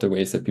see a lot of the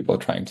ways that people are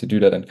trying to do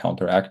that and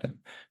counteract them.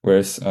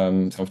 Whereas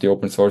some of the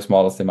open source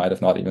models, they might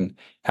have not even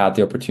had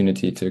the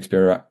opportunity to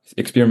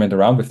experiment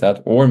around with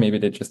that, or maybe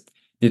they just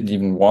didn't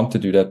even want to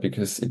do that,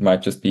 because it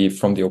might just be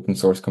from the open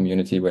source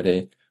community where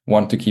they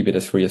want to keep it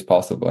as free as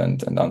possible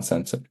and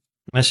uncensored.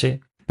 I see.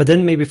 But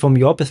then maybe from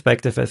your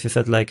perspective, as you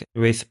said, like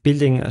with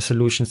building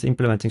solutions,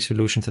 implementing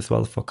solutions as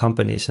well for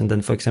companies, and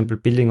then, for example,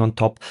 building on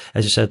top,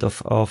 as you said,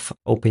 of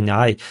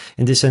OpenAI,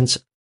 in this sense,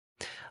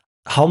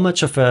 how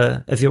much of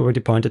as you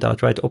already pointed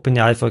out, right,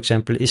 OpenAI, for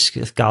example, is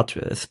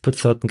put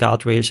certain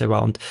guardrails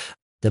around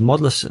the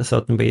models,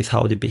 certain ways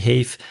how they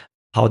behave,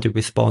 how they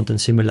respond, and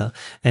similar.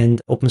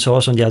 And open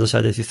source on the other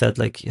side, as you said,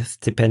 like,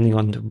 depending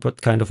on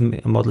what kind of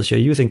models you're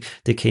using,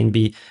 they can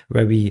be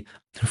very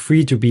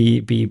free to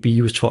be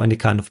used for any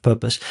kind of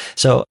purpose.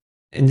 So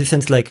in this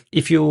sense, like,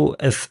 if you,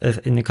 as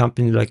in a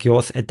company like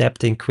yours,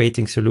 adapting,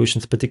 creating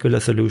solutions, particular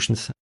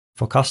solutions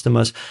for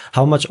customers,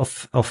 how much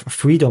of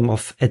freedom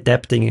of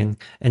adapting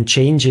and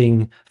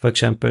changing, for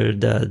example,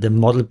 the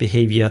model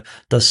behavior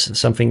does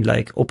something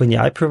like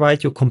OpenAI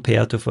provide you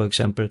compared to, for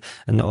example,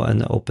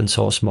 an open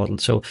source model?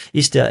 So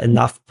is there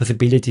enough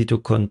possibility to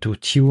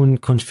tune,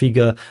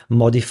 configure,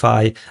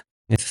 modify,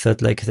 as I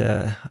said, like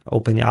the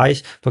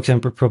OpenAI, for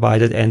example,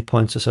 provided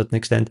endpoints to a certain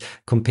extent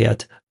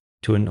compared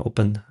to an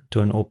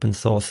open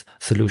source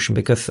solution?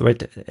 Because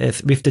right,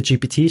 as with the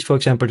GPTs, for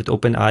example, that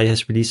OpenAI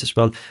has released as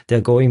well, they're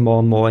going more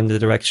and more in the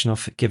direction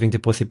of giving the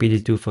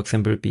possibility to, for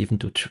example, be even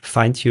to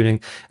fine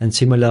tuning and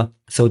similar.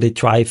 So they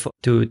try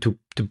to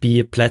be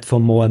a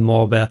platform more and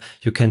more where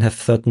you can have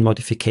certain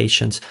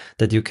modifications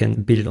that you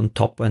can build on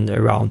top and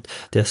around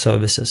their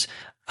services.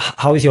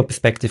 How is your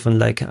perspective on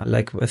like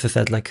as I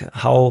said, like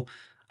how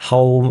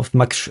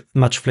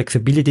much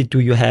flexibility do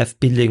you have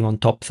building on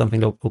top something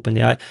like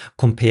OpenAI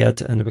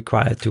compared and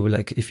required to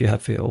like if you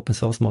have your open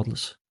source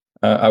models?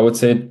 I would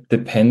say it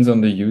depends on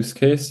the use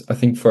case. I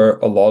think for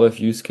a lot of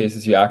use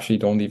cases, you actually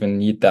don't even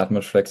need that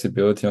much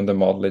flexibility on the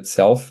model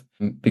itself,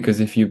 because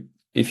if you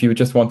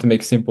just want to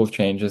make simple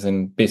changes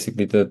in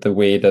basically the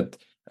way that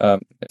a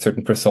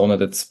certain persona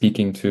that's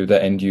speaking to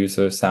the end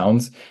user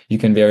sounds, you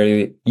can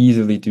very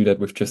easily do that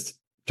with just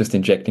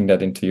injecting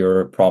that into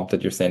your prompt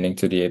that you're sending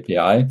to the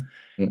API.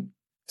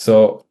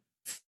 So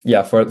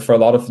yeah, for a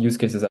lot of use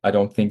cases, I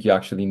don't think you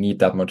actually need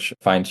that much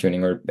fine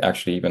tuning or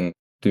actually even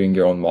doing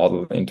your own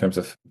model in terms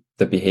of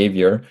the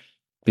behavior,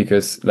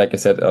 because like I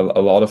said, a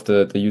lot of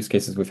the use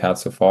cases we've had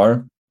so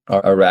far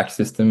are a RAG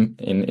system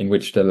in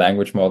which the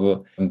language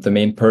model, the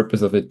main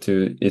purpose of it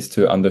is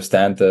to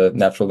understand the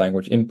natural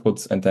language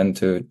inputs and then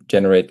to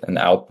generate an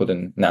output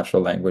in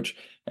natural language.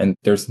 And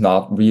there's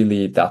not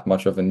really that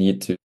much of a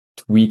need to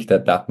tweak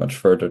that much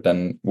further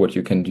than what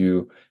you can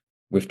do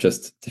with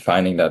just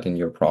defining that in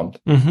your prompt.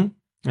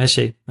 I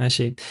see.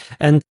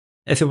 And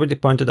as you already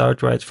pointed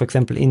out, right, for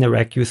example, in a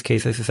RAG use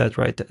case, as you said,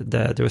 right,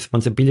 the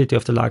responsibility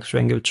of the large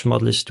language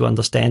model is to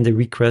understand the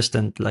request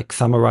and like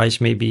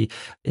summarize maybe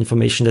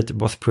information that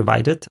was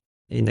provided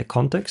in a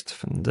context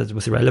that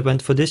was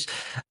relevant for this.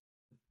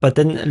 But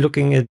then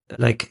looking at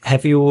like,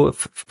 have you,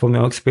 from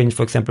your experience,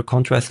 for example,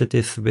 contrasted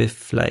this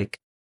with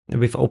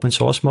open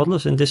source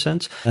models in this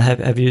sense?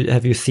 Have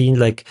you seen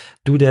like,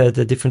 do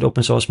the different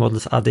open source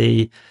models, are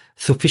they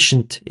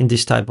sufficient in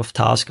this type of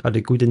task? Are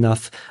they good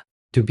enough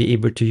to be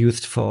able to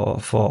use for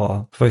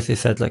as you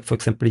said, like for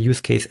example, a use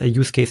case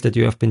that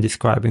you have been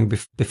describing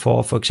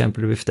before, for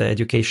example, with the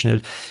educational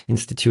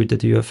institute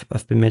that you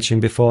have been mentioning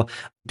before?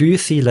 Do you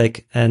see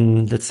like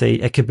let's say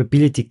a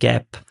capability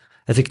gap,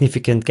 a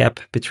significant gap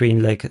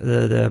between like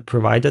the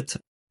provided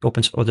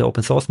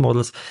open source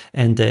models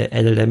and the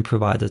LLM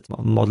provided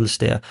models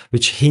there,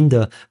 which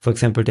hinder, for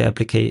example,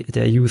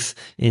 their use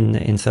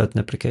in certain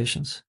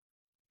applications?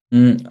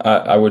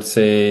 I would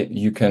say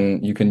you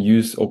can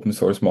use open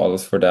source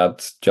models for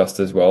that just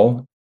as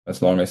well,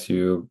 as long as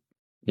you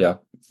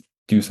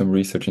do some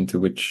research into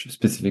which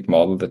specific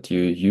model that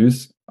you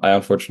use. I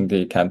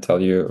unfortunately can't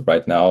tell you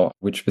right now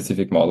which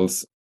specific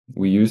models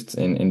we used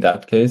in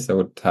that case. I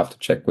would have to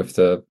check with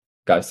the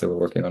guys that were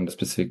working on the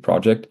specific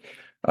project.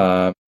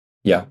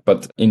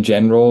 But in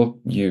general,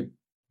 it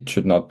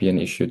should not be an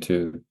issue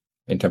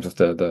in terms of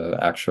the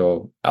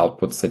actual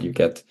outputs that you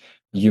get.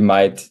 You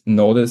might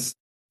notice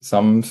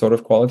some sort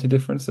of quality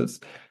differences,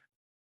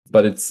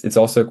 but it's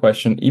also a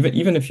question,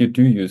 even if you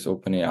do use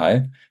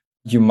OpenAI,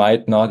 you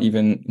might not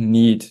even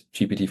need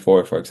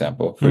GPT-4, for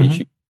example, for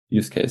each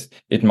use case.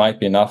 It might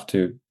be enough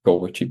to go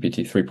with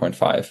GPT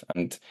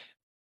 3.5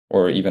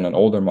 or even an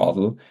older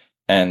model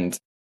and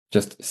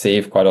just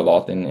save quite a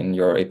lot in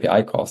your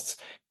API costs.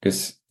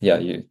 Because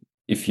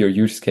if your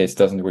use case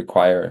doesn't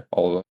require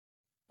all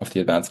of the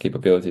advanced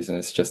capabilities and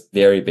it's just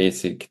very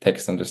basic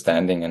text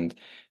understanding and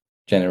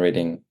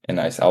generating a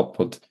nice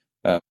output,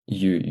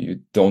 you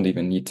don't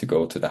even need to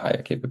go to the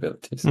higher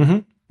capabilities.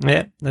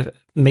 Yeah, that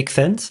makes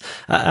sense.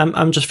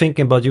 I'm just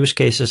thinking about use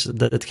cases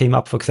that came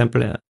up, for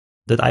example,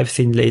 that I've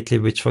seen lately,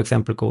 which, for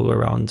example, go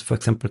around, for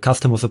example,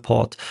 customer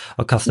support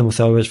or customer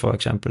service, for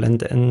example.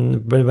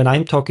 And when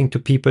I'm talking to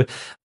people,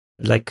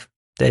 like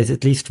there's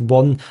at least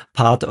one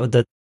part of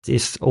that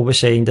is always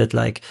saying that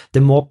like the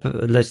more,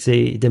 let's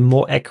say, the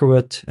more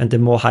accurate and the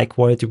more high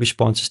quality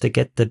responses they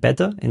get, the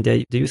better in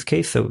the use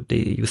case. So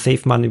you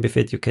save money with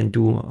it. You can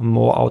do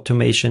more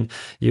automation.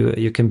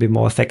 You can be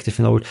more effective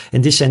and all.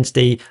 In this sense,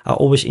 they are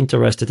always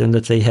interested in,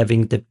 let's say,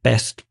 having the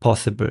best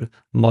possible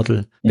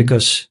model,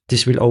 because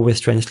this will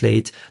always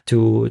translate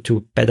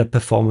to better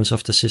performance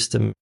of the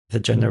system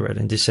in general.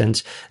 In this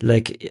sense,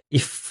 like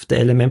if the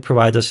LLM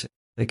providers,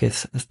 I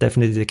guess that's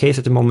definitely the case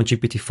at the moment,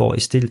 GPT-4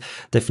 is still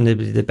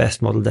definitely the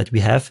best model that we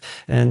have,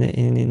 and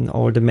in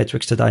all the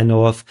metrics that I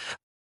know of,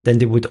 then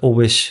they would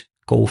always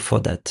go for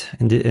that.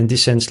 In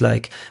this sense,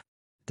 like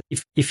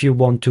if you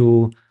want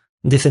to,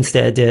 in this sense,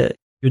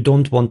 you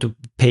don't want to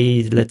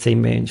pay, let's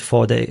say,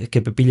 for the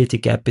capability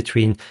gap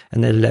between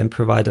an LLM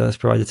provider's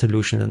provided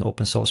solution and an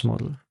open source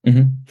model.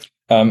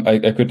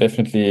 I could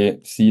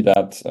definitely see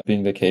that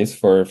being the case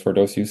for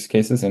those use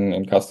cases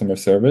in customer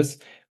service.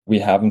 We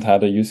haven't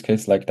had a use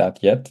case like that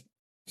yet,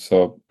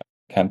 so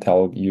I can't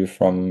tell you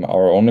from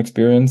our own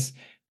experience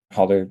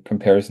how the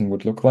comparison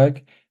would look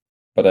like,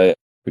 but I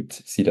could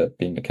see that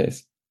being the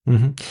case.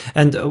 Mm-hmm.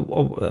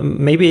 And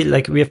maybe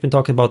like we have been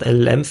talking about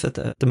LLMs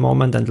at the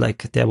moment, and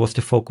like there was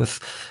the focus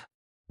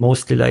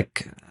mostly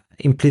like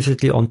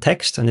implicitly on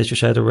text, and as you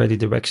said already,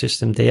 the rec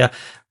system there,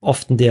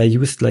 often they are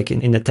used like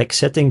in a text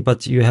setting,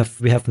 but we have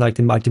like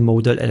the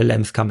multimodal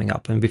LLMs coming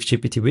up, and with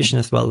GPT Vision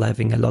as well,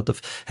 having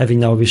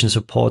now vision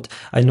support.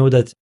 I know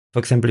that, for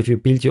example, if you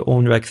build your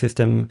own rec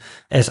system,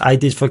 as I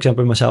did, for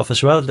example, myself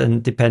as well, then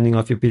depending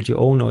on if you build your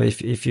own or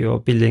if you're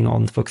building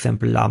on, for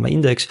example, Llama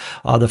Index,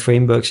 or other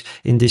frameworks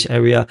in this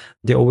area,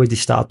 they already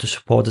start to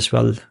support as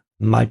well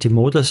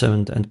multimodals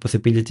and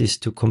possibilities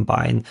to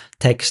combine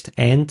text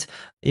and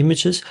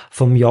images.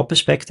 From your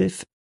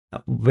perspective,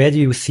 where do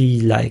you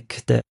see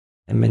like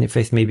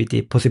maybe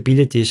the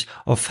possibilities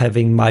of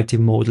having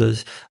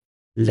multimodal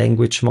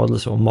language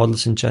models or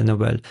models in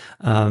general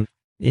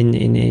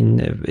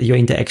in your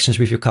interactions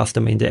with your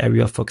customer in the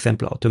area of, for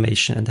example,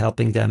 automation and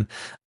helping them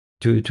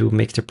to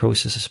make the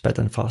processes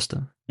better and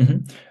faster?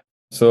 Mm-hmm.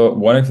 So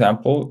one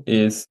example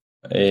is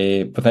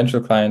a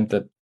potential client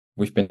that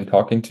we've been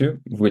talking to,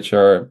 which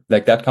are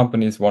like, that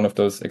company is one of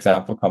those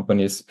example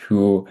companies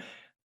who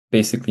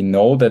basically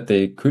know that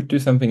they could do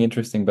something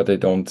interesting, but they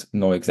don't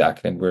know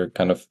exactly. And we're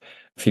kind of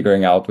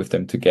figuring out with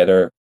them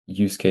together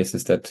use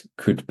cases that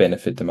could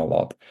benefit them a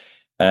lot.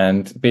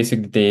 And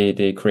basically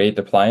they create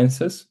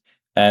appliances.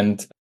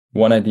 And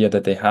one idea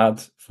that they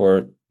had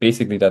for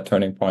basically that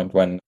turning point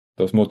when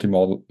those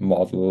multimodal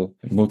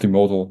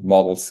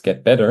models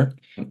get better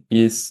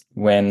is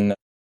when,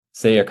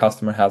 say, a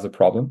customer has a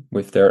problem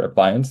with their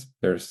appliance.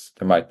 There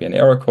might be an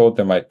error code,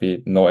 there might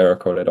be no error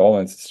code at all,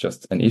 and it's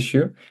just an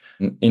issue.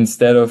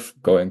 Instead of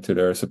going to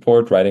their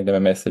support, writing them a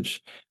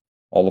message,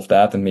 all of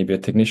that, and maybe a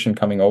technician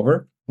coming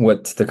over,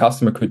 what the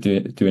customer could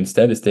do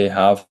instead is they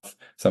have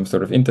some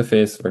sort of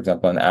interface, for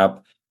example, an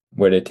app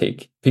where they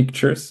take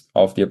pictures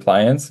of the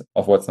appliance,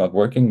 of what's not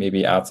working,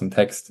 maybe add some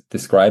text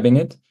describing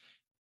it.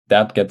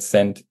 That gets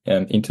sent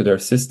into their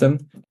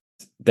system.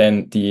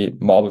 Then the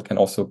model can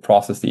also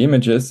process the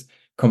images,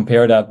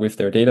 compare that with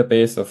their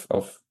database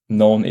of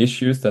known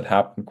issues that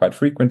happen quite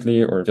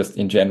frequently, or just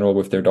in general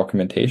with their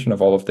documentation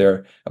of all of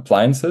their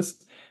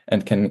appliances,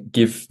 and can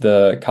give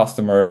the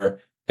customer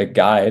a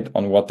guide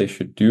on what they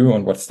should do,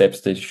 on what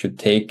steps they should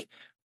take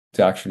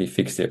to actually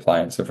fix the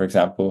appliance. So for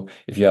example,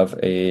 if you have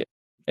a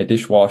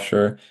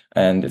dishwasher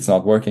and it's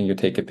not working, you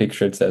take a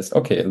picture, it says,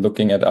 okay,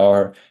 looking at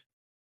our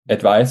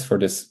advice for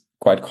this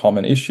quite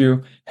common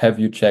issue, have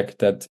you checked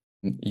that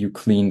you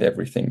cleaned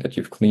everything, that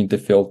you've cleaned the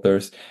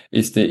filters?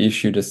 Is the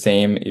issue the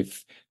same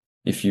if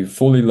you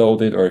fully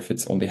load it or if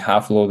it's only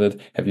half loaded?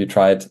 Have you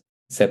tried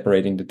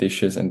separating the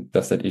dishes, and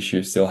does that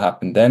issue still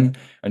happen then?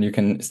 And you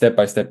can step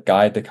by step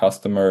guide the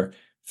customer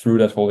through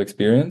that whole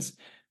experience.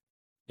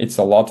 It's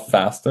a lot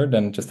faster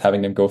than just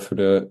having them go through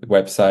the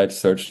website,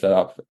 search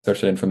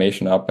that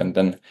information up, and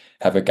then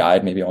have a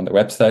guide maybe on the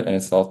website, and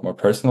it's a lot more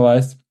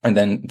personalized. And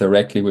then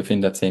directly within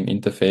that same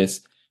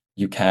interface,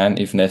 you can,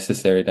 if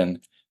necessary,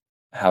 then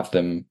have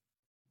them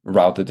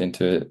routed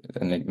into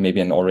maybe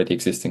an already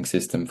existing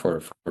system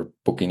for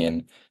booking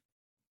in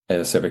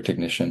a service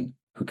technician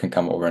who can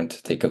come over and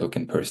take a look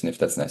in person if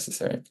that's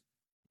necessary.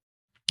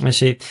 I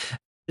see.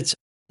 It's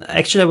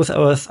actually,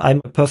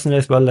 I'm personally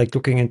as well like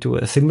looking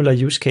into similar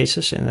use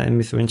cases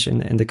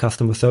in the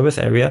customer service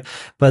area,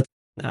 but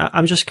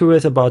I'm just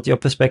curious about your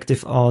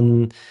perspective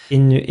on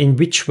in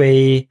which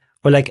way,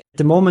 or like at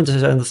the moment,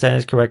 as I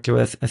understand it correctly,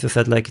 as I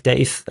said, like there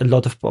is a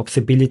lot of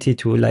possibility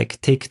to like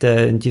take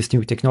this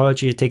new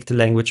technology, take the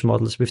language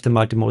models with the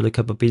multimodal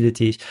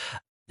capabilities,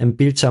 and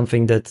build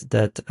something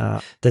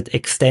that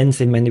extends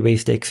in many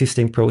ways the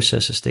existing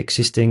processes, the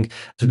existing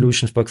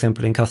solutions, for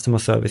example, in customer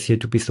service here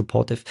to be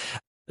supportive.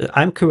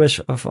 I'm curious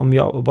from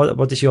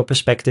what is your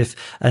perspective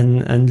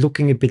and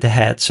looking a bit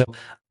ahead. So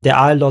there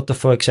are a lot of,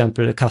 for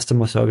example,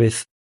 customer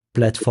service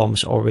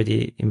platforms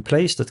already in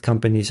place that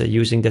companies are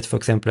using that, for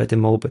example, at the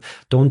moment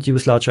don't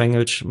use large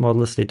language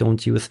models. They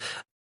don't use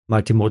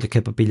multimodal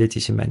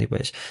capabilities in many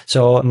ways.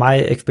 So my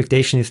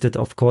expectation is that,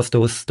 of course,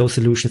 those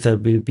solutions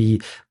that will be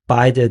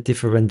by the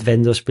different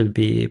vendors will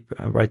be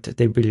right.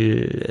 They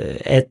will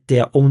add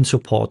their own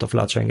support of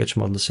large language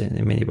models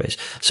in many ways.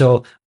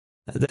 So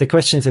the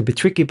question is a bit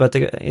tricky, but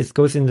it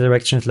goes in the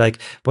directions like,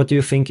 what do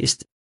you think is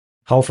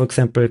how, for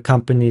example,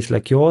 companies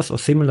like yours or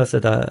similar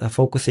that are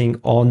focusing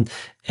on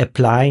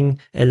applying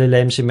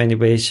LLMs in many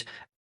ways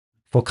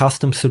for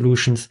custom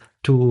solutions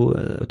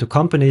to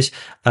companies,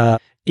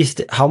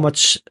 how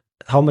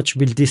much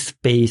will this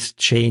space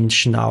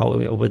change now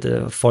over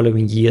the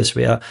following years,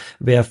 where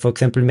for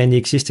example many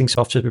existing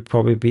software will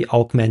probably be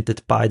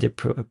augmented by the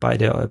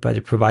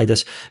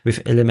providers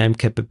with LLM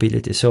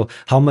capability? So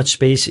how much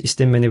space is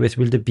there in many ways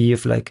will there be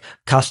of like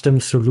custom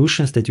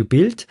solutions that you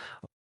build?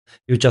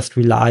 You just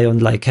rely on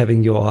like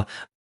having your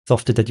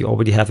software that you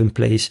already have in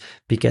place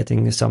be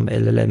getting some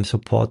LLM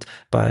support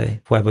by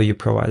whoever you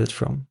provide it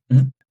from.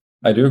 Mm-hmm.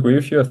 I do agree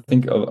with you. I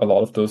think a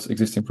lot of those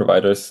existing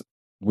providers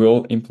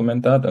will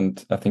implement that.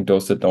 And I think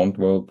those that don't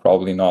will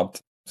probably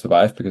not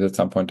survive, because at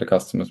some point the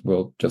customers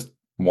will just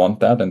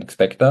want that and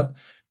expect that.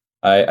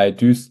 I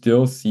do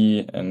still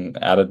see an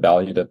added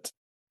value that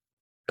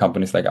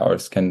companies like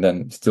ours can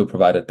then still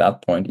provide at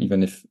that point,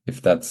 even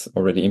if that's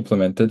already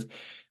implemented,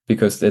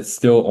 because it's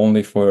still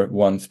only for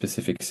one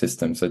specific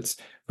system. So it's,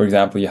 for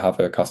example, you have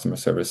a customer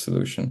service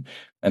solution,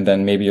 and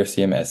then maybe your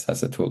CMS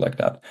has a tool like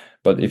that.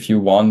 But if you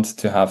want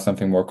to have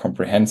something more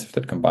comprehensive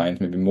that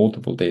combines maybe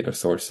multiple data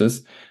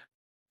sources,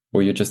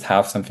 or you just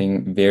have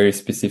something very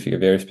specific, a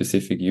very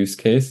specific use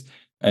case,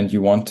 and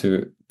you want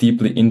to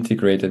deeply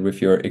integrate it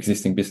with your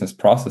existing business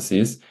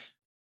processes,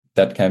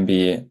 that can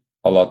be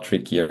a lot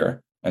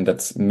trickier. And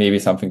that's maybe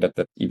something that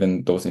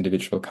even those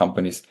individual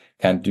companies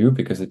can't do,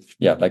 because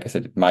like I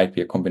said, it might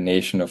be a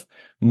combination of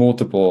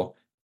multiple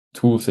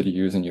tools that you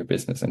use in your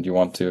business, and you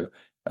want to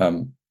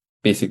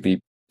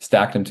basically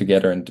stack them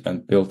together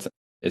and build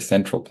a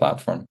central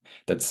platform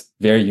that's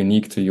very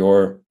unique to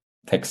your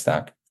tech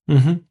stack.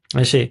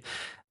 I see.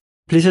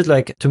 Please,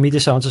 to me,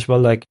 this sounds as well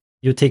like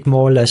you take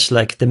more or less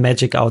like the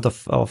magic out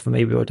of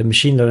maybe, or the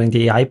machine learning,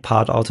 the AI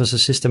part out of the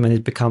system, and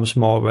it becomes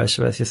more, as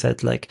you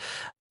said, like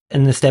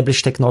an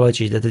established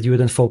technology that you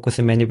then focus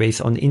in many ways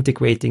on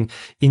integrating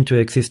into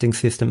existing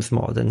systems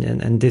more than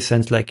in this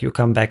sense, like you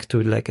come back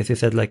to, like, as you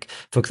said, like,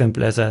 for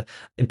example, as a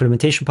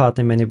implementation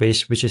partner in many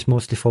ways, which is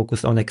mostly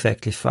focused on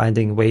exactly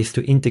finding ways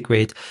to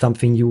integrate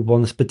something you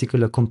want,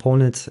 particular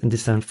components, in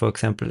this sense, for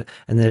example,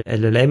 an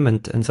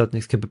LLM and certain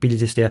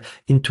capabilities there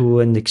into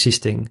an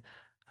existing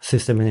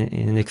system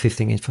in an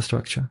existing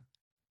infrastructure.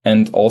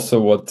 And also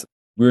what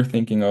we're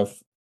thinking of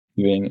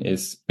doing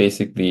is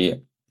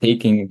basically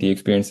taking the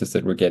experiences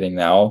that we're getting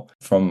now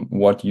from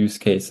what use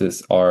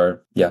cases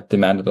are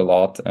demanded a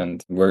lot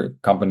and where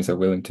companies are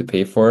willing to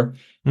pay for,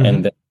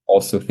 and then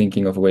also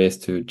thinking of ways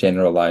to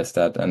generalize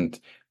that and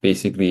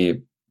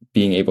basically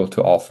being able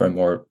to offer a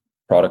more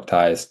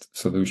productized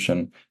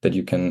solution that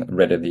you can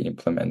readily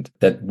implement.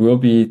 That will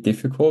be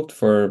difficult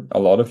for a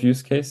lot of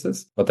use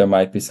cases, but there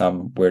might be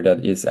some where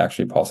that is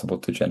actually possible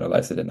to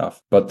generalize it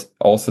enough. But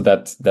also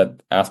that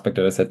aspect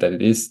that I said, that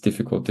it is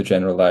difficult to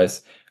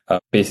generalize,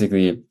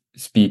 basically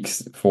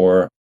speaks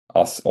for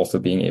us also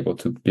being able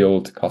to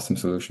build custom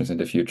solutions in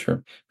the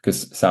future,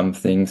 because some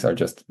things are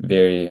just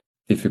very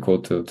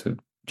difficult to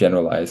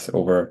generalize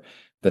over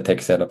the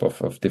tech setup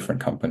of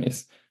different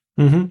companies.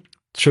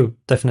 True,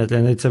 definitely.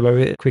 And it's a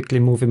very quickly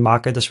moving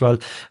market as well.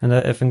 And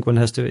I think one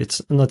has to,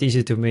 it's not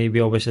easy to maybe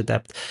always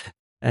adapt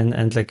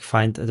and like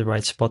find the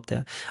right spot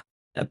there.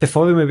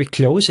 Before we maybe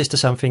close, is there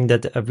something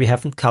that we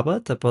haven't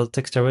covered about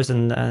Texterous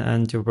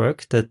and your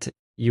work that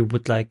you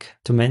would like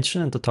to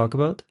mention and to talk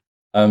about?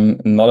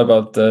 Not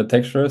about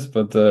Texterous,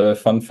 but the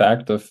fun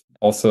fact of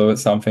also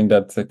something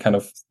that kind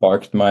of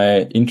sparked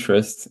my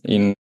interest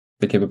in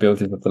the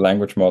capabilities of the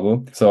language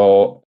model.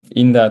 So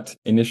in that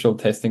initial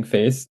testing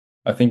phase,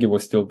 I think it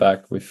was still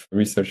back with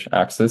research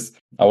access,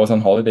 I was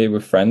on holiday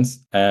with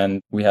friends and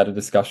we had a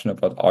discussion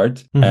about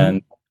art.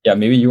 And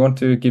maybe you want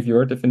to give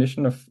your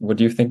definition of what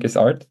do you think is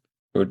art?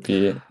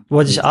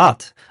 What is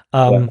art?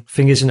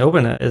 Thing is an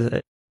open.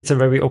 It's a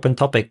very open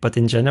topic, but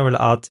in general,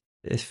 art,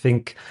 I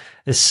think,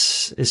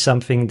 is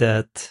something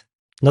that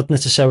not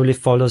necessarily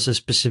follows a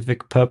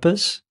specific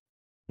purpose.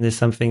 It is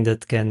something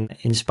that can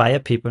inspire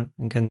people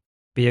and can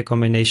be a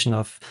combination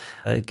of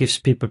gives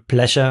people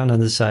pleasure, and on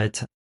the side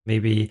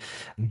maybe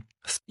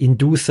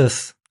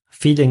induces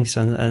feelings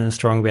and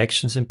strong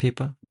reactions in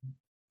people.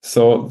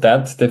 So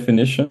that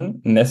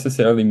definition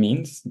necessarily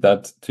means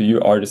that to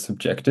you art is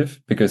subjective,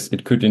 because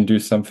it could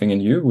induce something in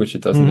you which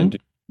it doesn't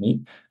induce me.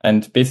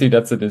 And basically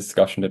that's a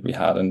discussion that we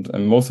had, and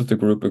most of the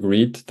group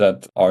agreed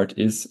that art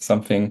is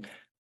something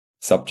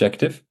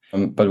subjective.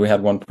 But we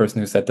had one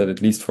person who said that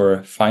at least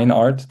for fine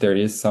art there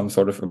is some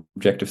sort of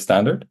objective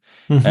standard.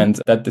 And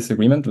that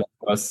disagreement led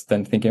us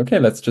then thinking, okay,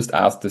 let's just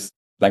ask this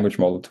language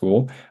model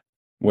tool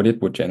what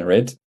it would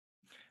generate.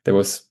 There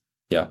was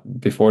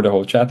before the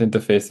whole chat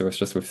interface, there was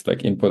just with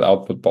like input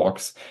output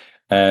box,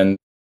 and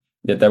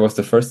that was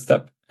the first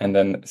step. And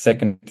then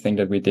second thing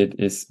that we did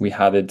is we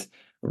had it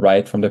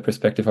right from the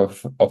perspective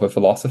of a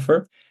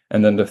philosopher.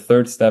 And then the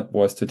third step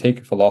was to take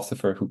a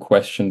philosopher who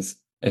questions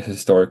a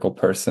historical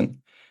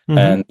person.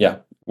 And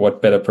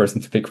what better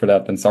person to pick for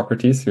that than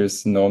Socrates,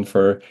 who's known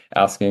for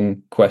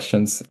asking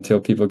questions until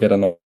people get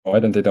annoyed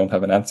and they don't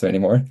have an answer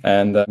anymore.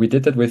 And we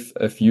did that with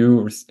a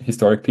few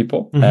historic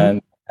people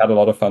and had a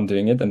lot of fun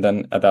doing it. And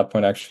then at that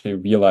point, I actually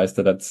realized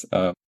that that's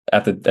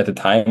at the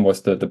time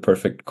was the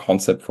perfect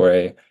concept for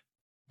a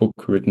book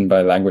written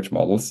by language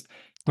models.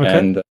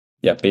 And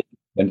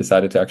then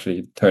decided to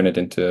actually turn it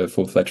into a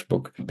full-fledged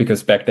book,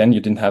 because back then you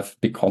didn't have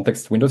big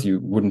context windows. You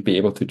wouldn't be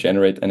able to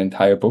generate an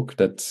entire book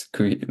that's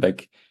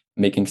like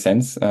making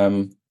sense.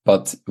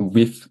 But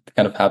with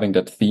kind of having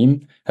that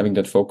theme, having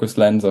that focus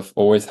lens of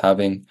always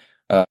having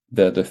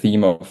the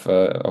theme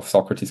of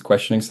Socrates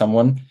questioning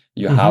someone,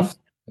 you have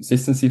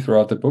consistency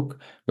throughout the book,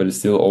 but it's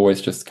still always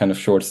just kind of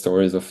short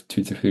stories of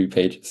 2 to 3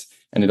 pages.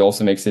 And it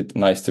also makes it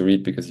nice to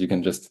read because you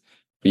can just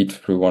read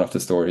through one of the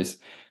stories.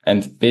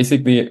 And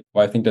basically,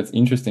 why I think that's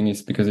interesting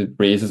is because it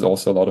raises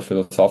also a lot of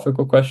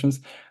philosophical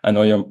questions. I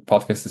know your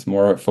podcast is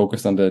more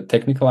focused on the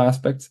technical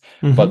aspects,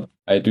 but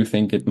I do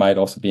think it might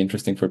also be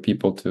interesting for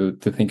people to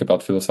think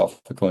about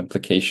philosophical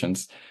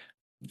implications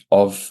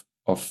of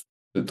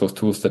those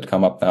tools that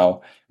come up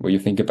now, where you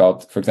think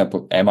about, for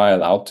example, am I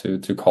allowed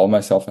to call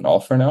myself an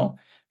author now?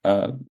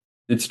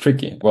 It's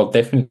tricky. Well,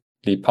 definitely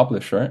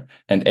publisher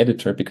and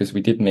editor, because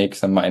we did make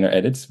some minor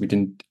edits. We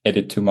didn't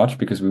edit too much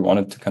because we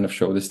wanted to kind of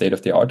show the state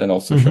of the art and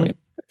also show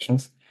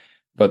imperfections.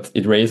 But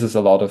it raises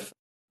a lot of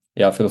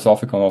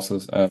philosophical and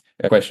also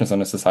questions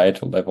on a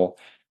societal level.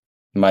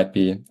 Might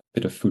be a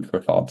bit of food for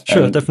thought.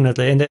 Sure,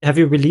 definitely. And have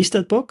you released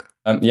that book?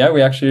 Yeah,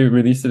 we actually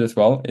released it as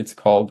well. It's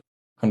called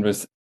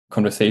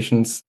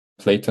Conversations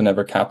Plato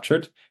Never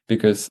Captured,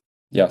 because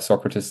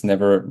Socrates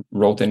never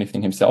wrote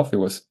anything himself. It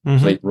was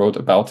Plato wrote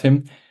about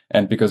him.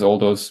 And because all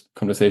those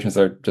conversations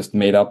are just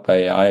made up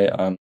by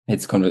AI,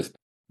 it's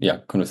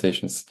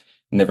conversations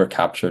never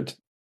captured,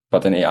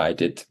 but an AI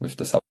did with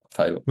the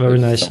subtitle. Very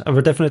nice. So I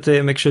will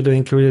definitely make sure to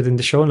include it in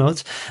the show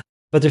notes.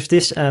 But with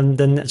this,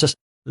 then just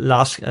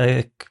last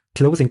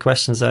closing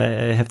questions I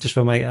have to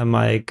show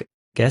my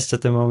guests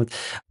at the moment.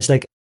 It's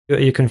like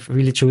you can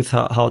really choose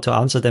how to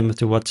answer them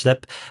to what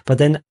step. But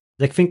then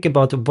like think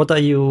about, what are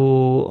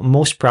you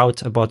most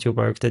proud about your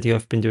work that you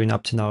have been doing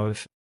up to now?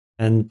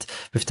 And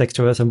with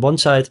Texterous on one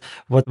side,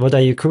 what are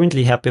you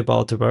currently happy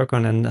about to work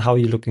on, and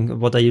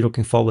what are you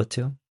looking forward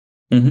to?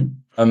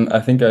 I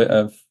think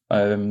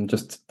I'm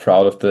just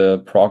proud of the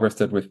progress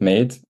that we've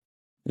made.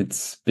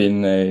 It's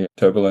been a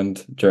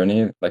turbulent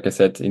journey. Like I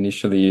said,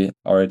 initially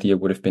our idea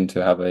would have been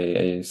to have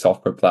a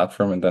software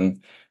platform, and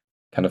then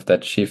kind of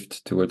that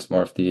shift towards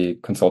more of the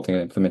consulting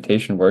and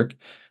implementation work.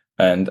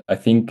 And I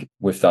think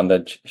we've done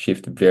that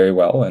shift very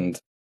well. And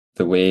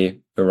the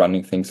way we're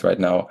running things right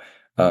now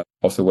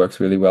also works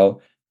really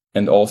well.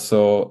 And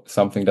also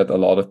something that a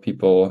lot of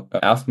people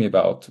ask me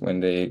about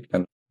when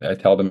I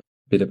tell them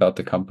a bit about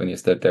the company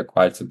is that they're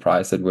quite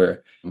surprised that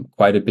we're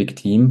quite a big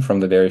team from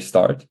the very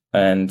start.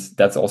 And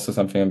that's also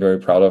something I'm very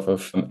proud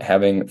of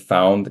having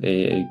found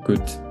a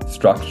good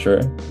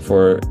structure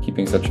for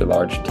keeping such a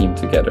large team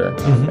together.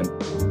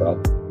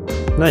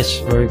 Nice,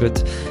 very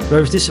good.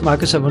 Well, with this,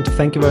 Markus, I want to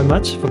thank you very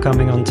much for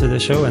coming on to the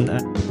show and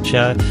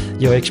share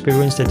your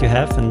experience that you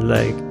have and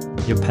like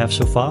your path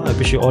so far. I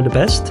wish you all the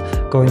best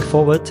going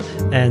forward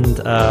and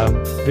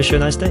wish you a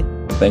nice day.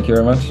 Thank you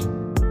very much.